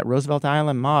key. That Roosevelt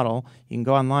Island model, you can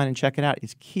go online and check it out,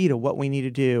 is key to what we need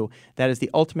to do. That is the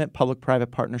ultimate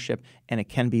public-private partnership, and it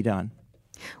can be done.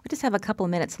 We just have a couple of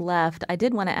minutes left. I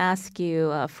did want to ask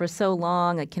you, for so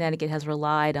long, Connecticut has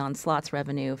relied on slots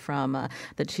revenue from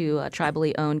the two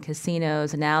tribally owned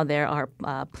casinos. Now there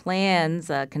are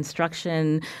plans,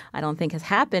 construction, I don't think has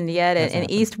happened yet in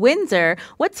East Windsor.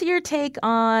 What's your take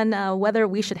on whether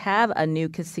we should have a new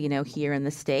casino here in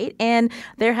the state? And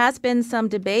there has been some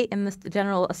debate in the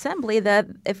General Assembly that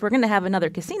if we're going to have another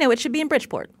casino, it should be in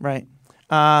Bridgeport. Right.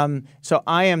 So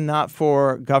I am not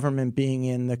for government being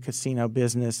in the casino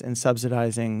business and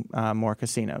subsidizing more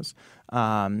casinos.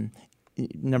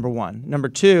 Number one. Number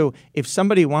two, if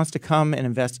somebody wants to come and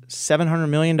invest $700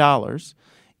 million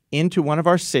into one of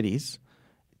our cities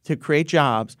to create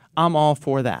jobs, I'm all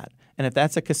for that. And if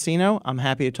that's a casino, I'm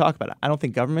happy to talk about it. I don't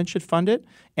think government should fund it.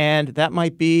 And that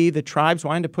might be the tribes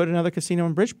wanting to put another casino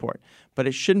in Bridgeport. But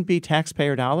it shouldn't be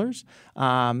taxpayer dollars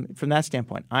from that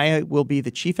standpoint. I will be the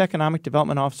Chief Economic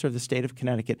Development Officer of the state of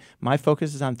Connecticut. My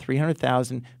focus is on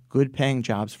 300,000 good-paying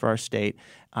jobs for our state.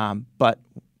 But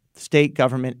state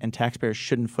government and taxpayers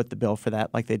shouldn't foot the bill for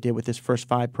that like they did with this First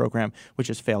Five program, which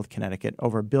has failed Connecticut.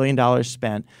 Over $1 billion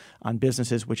spent on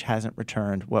businesses which hasn't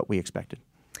returned what we expected.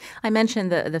 I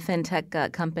mentioned the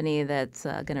fintech company that's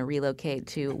going to relocate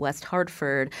to West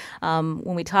Hartford.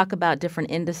 When we talk about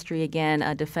different industry, again,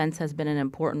 defense has been an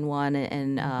important one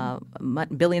and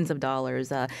billions of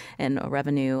dollars in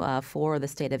revenue for the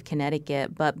state of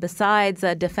Connecticut. But besides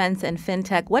defense and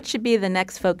fintech, what should be the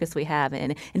next focus we have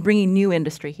in bringing new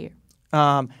industry here?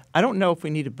 I don't know if we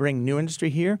need to bring new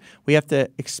industry here. We have to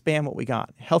expand what we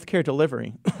got. Healthcare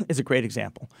delivery is a great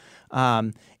example.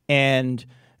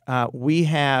 We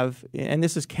have, and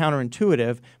this is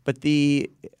counterintuitive, but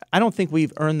I don't think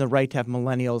we've earned the right to have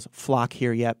millennials flock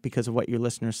here yet because of what your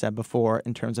listeners said before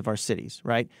in terms of our cities,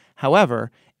 right? However,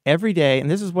 every day,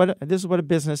 and this is what a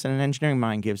business and an engineering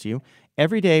mind gives you,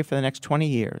 every day for the next 20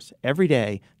 years, every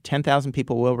day, 10,000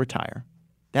 people will retire.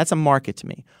 That's a market to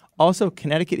me. Also,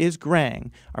 Connecticut is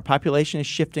graying. Our population is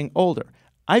shifting older.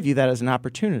 I view that as an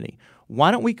opportunity.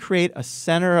 Why don't we create a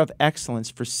center of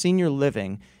excellence for senior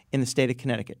living in the state of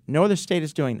Connecticut? No other state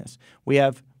is doing this. We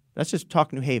have, let's just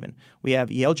talk New Haven. We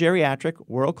have Yale Geriatric,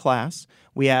 world class.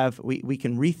 We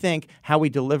can rethink how we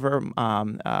deliver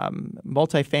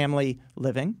multifamily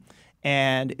living.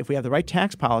 And if we have the right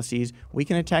tax policies, we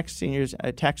can get seniors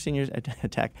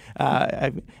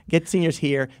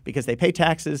here because they pay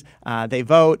taxes, they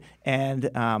vote, and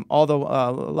all the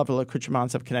level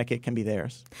accoutrements of Connecticut can be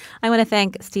theirs. I want to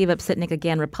thank Steve Obsitnik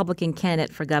again, Republican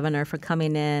candidate for governor, for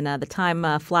coming in. The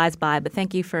time flies by, but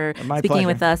thank you for speaking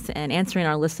with us and answering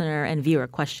our listener and viewer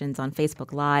questions on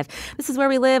Facebook Live. This is Where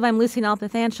We Live. I'm Lucy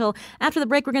Nalpathanchel. After the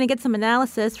break, we're going to get some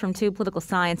analysis from two political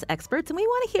science experts, and we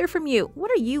want to hear from you. What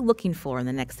are you looking for in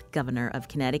the next governor of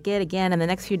Connecticut? Again, in the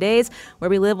next few days, Where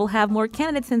We Live will have more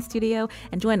candidates in studio.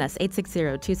 And join us,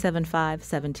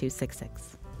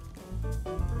 860-275-7266.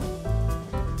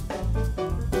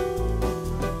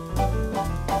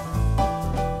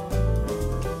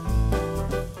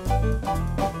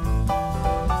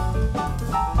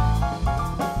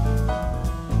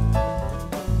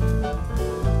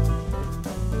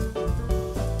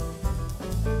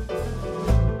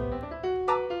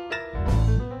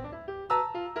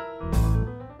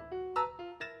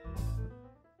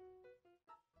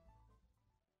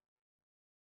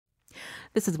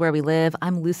 This is Where We Live.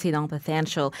 I'm Lucy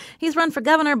Nalpathanchel. He's run for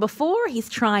governor before. He's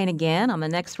trying again. On the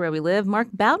next Where We Live, Mark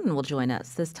Boughton will join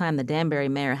us. This time, the Danbury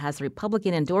mayor has a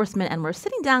Republican endorsement, and we're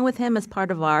sitting down with him as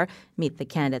part of our Meet the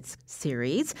Candidates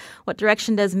series. What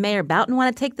direction does Mayor Boughton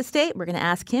want to take the state? We're going to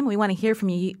ask him. We want to hear from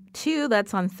you, too.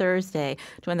 That's on Thursday.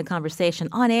 Join the conversation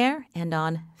on air and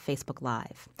on Facebook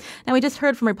Live. Now, we just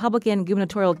heard from Republican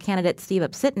gubernatorial candidate Steve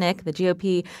Obsitnik, the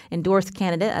GOP endorsed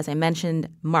candidate. As I mentioned,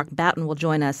 Mark Boughton will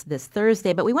join us this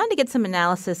Thursday. But we wanted to get some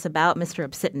analysis about Mr.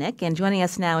 Obsitnik. And joining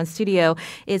us now in studio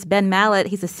is Ben Mallett.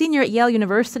 He's a senior at Yale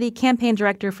University, campaign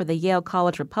director for the Yale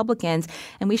College Republicans.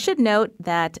 And we should note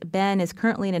that Ben is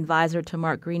currently an advisor to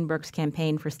Mark Greenberg's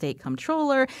campaign for state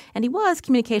comptroller. And he was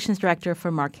communications director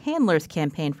for Mark Handler's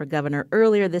campaign for governor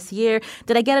earlier this year.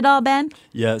 Did I get it all, Ben?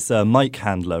 Yeah, it's Mike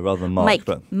Handler rather than Mark.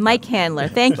 Mike Handler.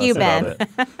 Thank you, Ben.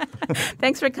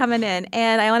 Thanks for coming in.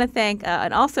 And I want to thank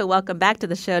and also welcome back to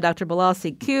the show Dr. Bilal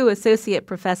Sekou, Associate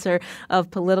Professor of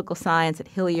Political Science at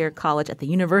Hillier College at the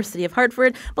University of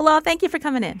Hartford. Bilal, thank you for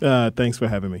coming in. Thanks for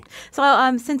having me.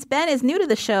 So since Ben is new to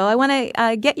the show, I want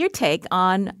to get your take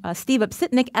on Steve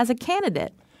Obsitnik as a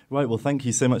candidate. Right. Well, thank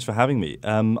you so much for having me.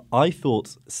 I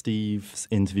thought Steve's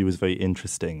interview was very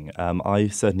interesting. I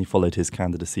certainly followed his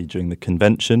candidacy during the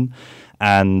convention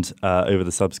and over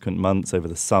the subsequent months, over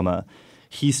the summer.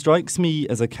 He strikes me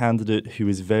as a candidate who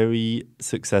is very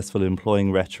successful in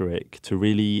employing rhetoric to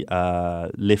really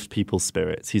lift people's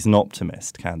spirits. He's an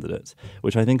optimist candidate,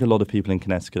 which I think a lot of people in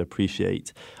Connecticut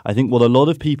appreciate. I think what a lot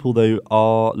of people, though,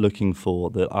 are looking for,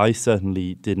 that I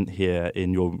certainly didn't hear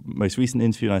in your most recent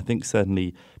interview, and I think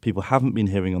certainly people haven't been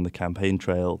hearing on the campaign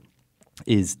trail,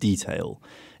 is detail,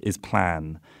 is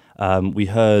plan. We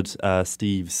heard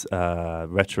Steve's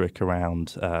rhetoric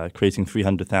around creating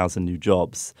 300,000 new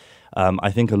jobs.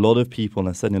 I think a lot of people,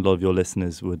 and certainly a lot of your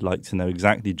listeners, would like to know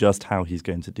exactly just how he's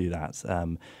going to do that.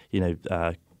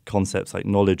 Concepts like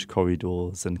knowledge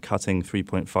corridors and cutting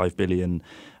 $3.5 billion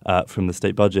from the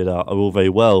state budget are all very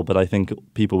well, but I think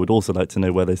people would also like to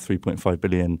know where those $3.5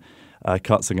 billion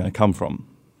cuts are going to come from.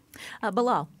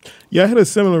 Bilal. Yeah, I had a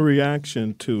similar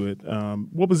reaction to it.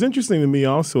 What was interesting to me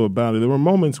also about it, there were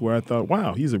moments where I thought,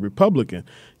 wow, he's a Republican.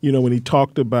 When he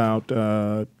talked about,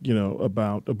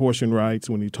 about abortion rights,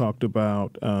 when he talked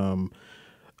about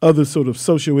other sort of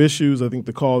social issues, I think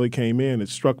the call that came in, it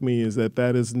struck me is that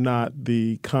is not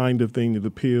the kind of thing that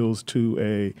appeals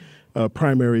to a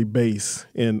primary base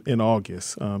in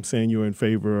August, saying you're in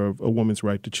favor of a woman's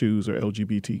right to choose or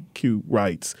LGBTQ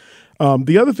rights.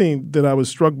 The other thing that I was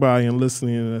struck by in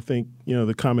listening, and I think,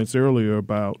 the comments earlier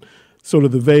about sort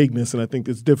of the vagueness, and I think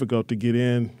it's difficult to get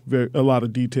in a lot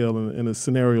of detail in a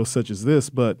scenario such as this,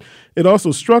 but it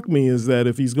also struck me is that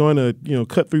if he's going to,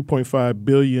 cut $3.5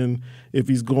 billion, if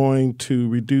he's going to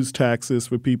reduce taxes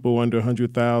for people under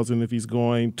 $100,000, if he's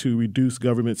going to reduce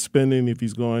government spending, if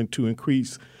he's going to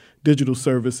increase digital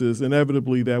services,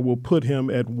 inevitably that will put him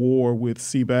at war with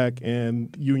CBAC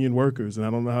and union workers. And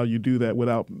I don't know how you do that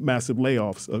without massive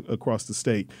layoffs across the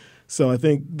state. So I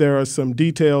think there are some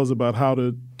details about how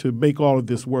to make all of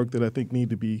this work that I think need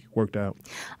to be worked out.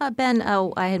 Ben,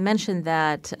 I had mentioned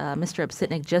that Mr.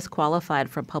 Obsitnik just qualified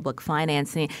for public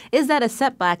financing. Is that a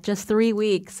setback just 3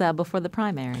 weeks before the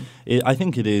primary? I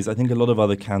think it is. I think a lot of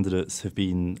other candidates have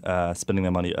been spending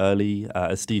their money early.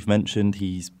 As Steve mentioned,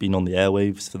 he's been on the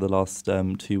airwaves for the last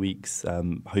 2 weeks,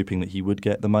 hoping that he would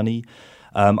get the money.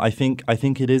 I think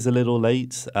it is a little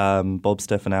late. Bob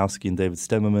Stefanowski and David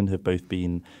Stemmerman have both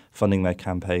been funding their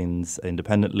campaigns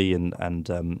independently and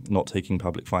not taking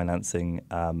public financing.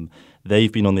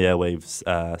 They've been on the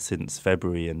airwaves since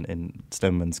February, in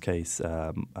Stemmerman's case,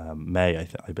 May,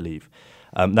 I believe.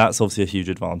 That's obviously a huge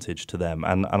advantage to them.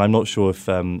 And I'm not sure if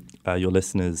your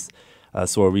listeners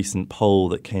saw a recent poll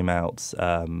that came out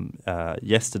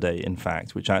yesterday, in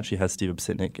fact, which actually has Steve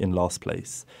Obsitnik in last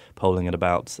place, polling at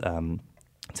about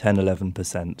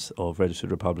 10-11% of registered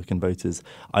Republican voters.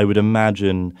 I would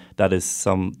imagine that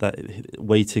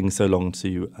waiting so long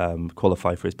to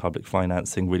qualify for his public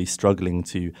financing, really struggling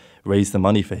to raise the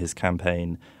money for his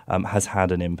campaign, has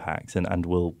had an impact and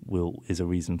is a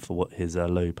reason for what his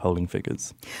low polling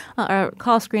figures. Our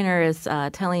call screener is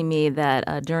telling me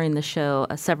that during the show,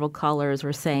 several callers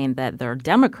were saying that they're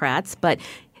Democrats, but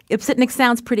Obsitnik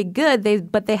sounds pretty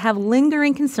good, but they have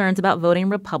lingering concerns about voting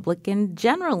Republican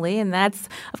generally, and that's,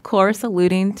 of course,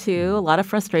 alluding to a lot of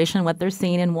frustration what they're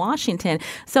seeing in Washington.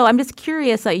 So I'm just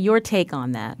curious your take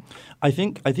on that. I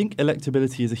think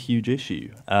electability is a huge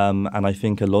issue, and I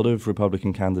think a lot of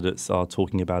Republican candidates are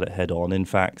talking about it head on. In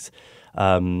fact,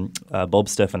 Bob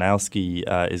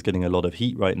Stefanowski is getting a lot of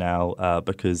heat right now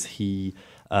because he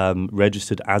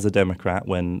registered as a Democrat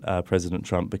when President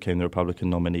Trump became the Republican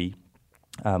nominee.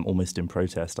 Almost in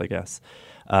protest, I guess,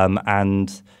 and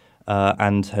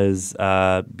has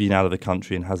been out of the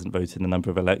country and hasn't voted in a number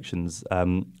of elections.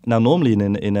 Now, normally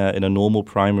in a normal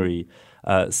primary,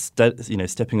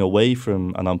 stepping away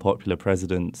from an unpopular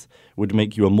president would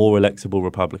make you a more electable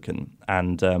Republican.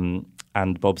 And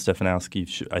Bob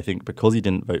Stefanowski, I think, because he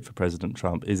didn't vote for President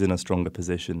Trump, is in a stronger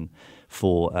position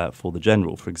for the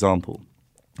general, for example.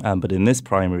 But in this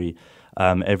primary,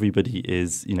 everybody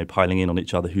is, piling in on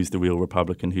each other. Who's the real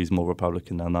Republican? Who's more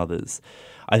Republican than others?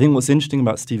 I think what's interesting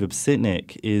about Steve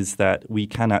Obsitnik is that we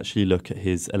can actually look at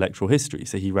his electoral history.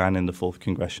 So he ran in the 4th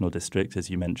Congressional District, as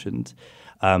you mentioned,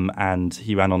 and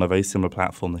he ran on a very similar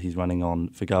platform that he's running on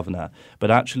for governor,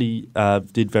 but actually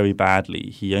did very badly.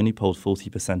 He only polled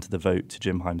 40% of the vote to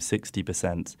Jim Himes'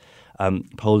 60%,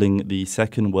 polling the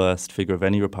second worst figure of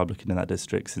any Republican in that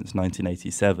district since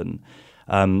 1987.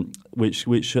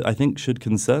 Which I think should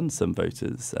concern some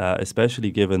voters,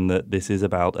 especially given that this is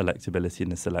about electability in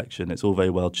this election. It's all very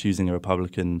well choosing a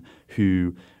Republican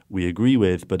who we agree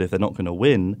with, but if they're not going to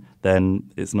win,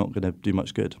 then it's not going to do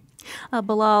much good.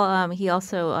 Bilal, he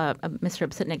also, Mr.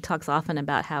 Obsitnik talks often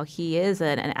about how he is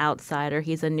an outsider.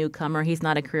 He's a newcomer. He's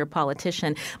not a career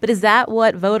politician. But is that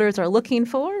what voters are looking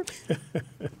for?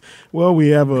 Well, we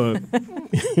have a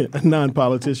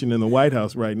non-politician in the White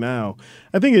House right now.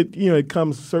 I think it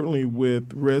comes certainly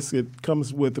with risk. It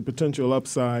comes with the potential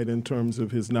upside in terms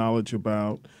of his knowledge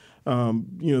about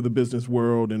the business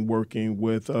world and working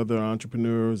with other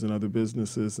entrepreneurs and other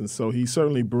businesses. And so he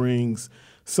certainly brings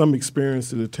some experience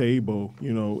to the table,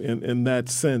 in that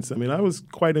sense. I mean, I was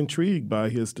quite intrigued by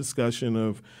his discussion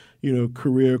of,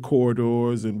 career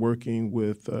corridors and working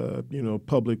with,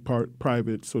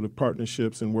 public-private sort of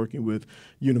partnerships and working with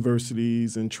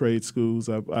universities and trade schools.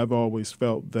 I've always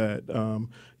felt that,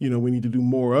 we need to do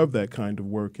more of that kind of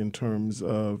work in terms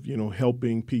of,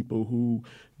 helping people who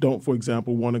don't, for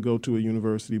example, want to go to a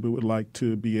university but would like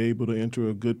to be able to enter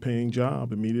a good-paying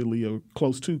job immediately or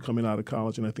close to coming out of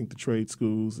college. And I think the trade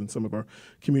schools and some of our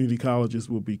community colleges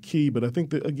will be key. But I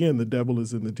think that, again, the devil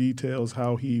is in the details,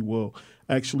 how he will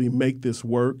actually make this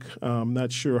work. I'm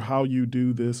not sure how you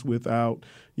do this without,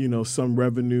 some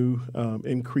revenue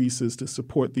increases to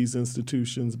support these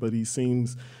institutions, but he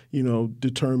seems,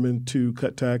 determined to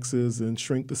cut taxes and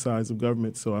shrink the size of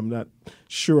government. So I'm not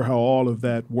sure how all of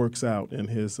that works out in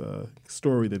his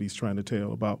story that he's trying to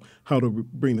tell about how to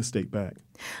bring the state back.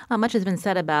 Much has been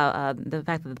said about the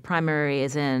fact that the primary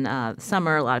is in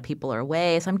summer. A lot of people are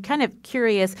away. So I'm kind of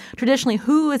curious, traditionally,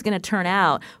 who is going to turn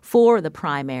out for the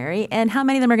primary and how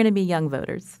many of them are going to be young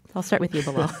voters? I'll start with you,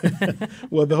 Bilal.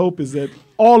 Well, the hope is that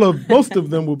most of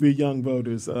them will be young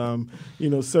voters.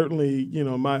 Certainly,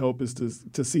 my hope is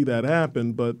to see that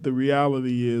happen. But the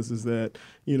reality is that,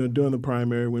 during the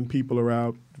primary, when people are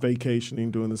out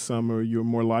vacationing during the summer, you're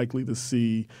more likely to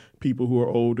see people who are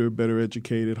older, better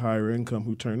educated, higher income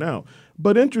who turn out.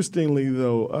 But interestingly,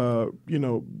 though,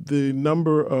 the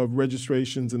number of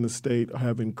registrations in the state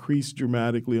have increased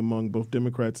dramatically among both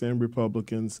Democrats and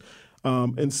Republicans.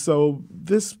 And so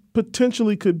this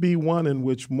potentially could be one in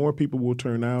which more people will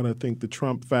turn out. I think the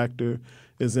Trump factor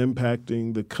is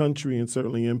impacting the country and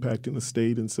certainly impacting the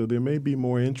state. And so there may be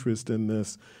more interest in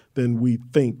this than we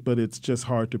think, but it's just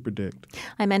hard to predict.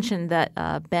 I mentioned that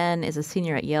Ben is a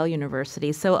senior at Yale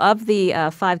University. So of the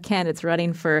 5 candidates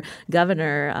running for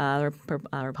governor,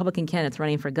 Republican candidates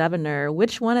running for governor,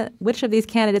 which of these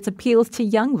candidates appeals to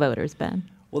young voters, Ben?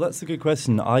 Well, that's a good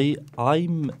question. I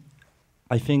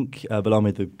think Bilal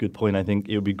made a good point. I think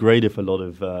it would be great if a lot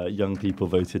of young people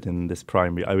voted in this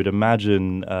primary. I would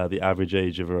imagine the average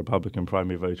age of a Republican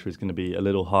primary voter is going to be a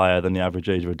little higher than the average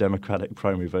age of a Democratic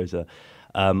primary voter.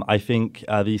 I think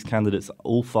these candidates,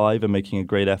 all 5, are making a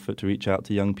great effort to reach out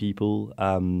to young people.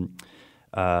 All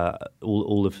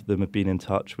of them have been in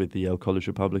touch with the Yale College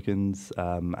Republicans,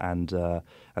 and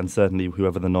certainly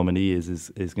whoever the nominee is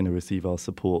going to receive our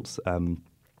support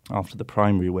after the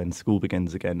primary when school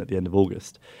begins again at the end of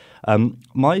August.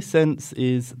 My sense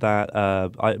is that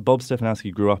Bob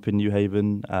Stefanowski grew up in New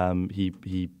Haven.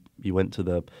 He went to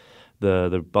the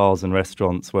bars and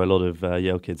restaurants where a lot of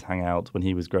Yale kids hang out when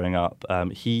he was growing up.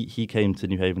 He came to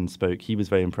New Haven and spoke. He was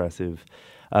very impressive.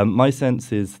 My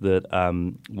sense is that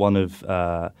one of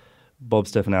Bob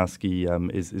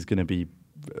Stefanowski is going to be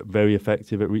very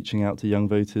effective at reaching out to young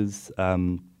voters.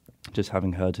 Just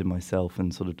having heard him myself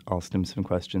and sort of asked him some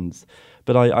questions.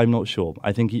 But I'm not sure.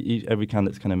 I think every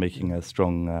candidate's kind of making a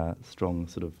strong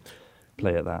sort of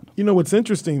play at that. What's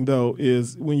interesting, though,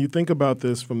 is when you think about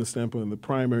this from the standpoint of the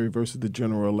primary versus the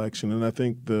general election, and I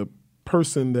think the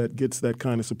person that gets that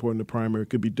kind of support in the primary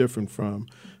could be different from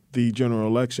the general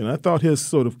election. I thought his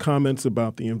sort of comments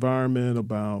about the environment,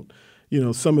 about,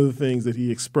 some of the things that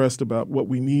he expressed about what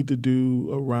we need to do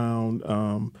around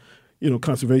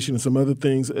conservation and some other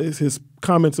things, his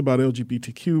comments about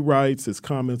LGBTQ rights, his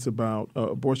comments about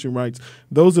abortion rights,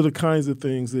 those are the kinds of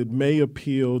things that may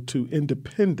appeal to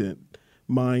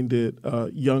independent-minded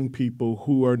young people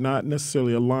who are not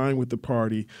necessarily aligned with the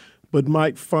party, but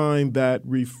might find that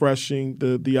refreshing,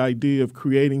 the idea of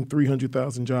creating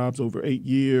 300,000 jobs over 8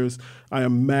 years. I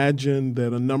imagine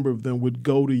that a number of them would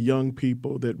go to young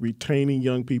people, that retaining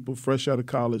young people fresh out of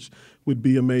college would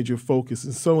be a major focus.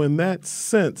 And so in that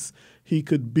sense, he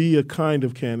could be a kind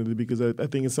of candidate because I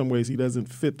think in some ways he doesn't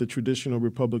fit the traditional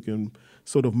Republican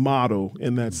sort of model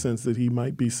in that sense that he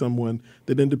might be someone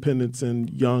that independents and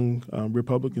young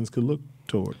Republicans could look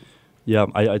toward. Yeah,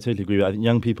 I totally agree. I think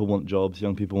young people want jobs.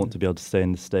 Young people want to be able to stay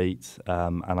in the state.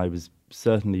 And I was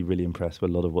certainly really impressed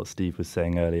with a lot of what Steve was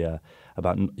saying earlier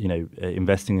about,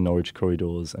 investing in Norwich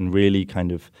corridors and really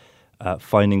kind of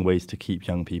finding ways to keep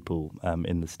young people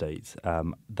in the state.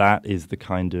 That is the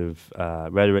kind of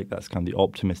rhetoric, that's kind of the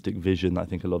optimistic vision that I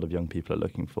think a lot of young people are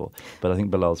looking for. But I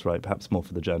think Bilal's right, perhaps more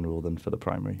for the general than for the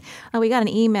primary. We got an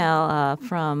email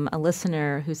from a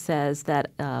listener who says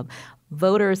that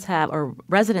voters have, or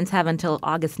residents have until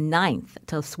August 9th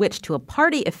to switch to a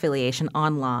party affiliation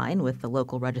online with the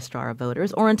local registrar of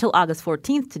voters, or until August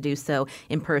 14th to do so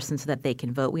in person so that they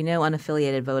can vote. We know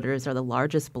unaffiliated voters are the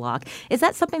largest bloc. Is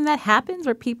that something that happens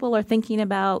where people are thinking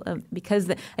about, because,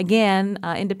 again,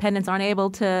 independents aren't able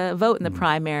to vote in the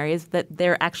primaries, that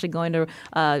they're actually going to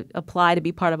apply to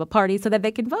be part of a party so that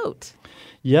they can vote?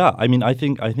 Yeah, I mean, I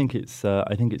think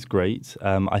it's great.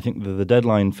 I think the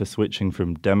deadline for switching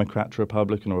from Democrat to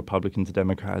Republican or Republican to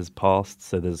Democrat has passed.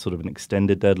 So there's sort of an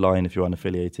extended deadline if you're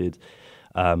unaffiliated,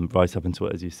 right up until,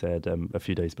 as you said, a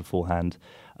few days beforehand.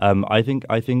 I think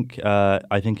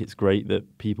it's great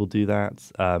that people do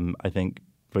that. I think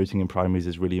voting in primaries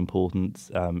is really important.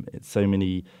 It's so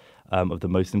many of the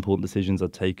most important decisions are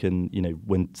taken,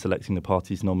 when selecting the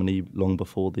party's nominee long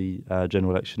before the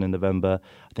general election in November.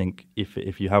 I think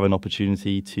if you have an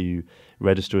opportunity to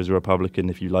register as a Republican,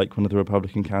 if you like one of the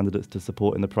Republican candidates to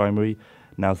support in the primary,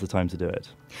 now's the time to do it.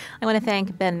 I want to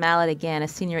thank Ben Mallet again, a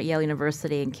senior at Yale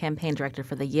University and campaign director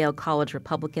for the Yale College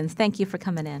Republicans. Thank you for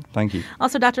coming in. Thank you.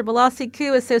 Also, Dr. Bilal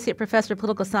Sekou, associate professor of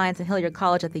political science at Hilliard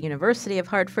College at the University of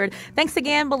Hartford. Thanks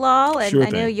again, Bilal. And sure I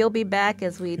know you'll be back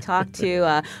as we talk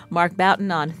to Mark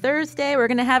Boughton on Thursday. We're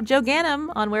going to have Joe Ganim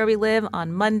on Where We Live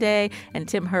on Monday and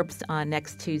Tim Herbst on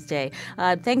next Tuesday.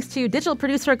 Thanks to digital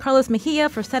producer Carlos Mejia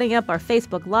for setting up our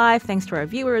Facebook Live. Thanks to our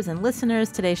viewers and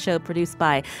listeners. Today's show produced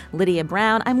by Lydia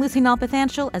Brown. I'm Lucy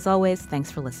Nalpathanchel. As always, thanks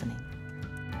for listening.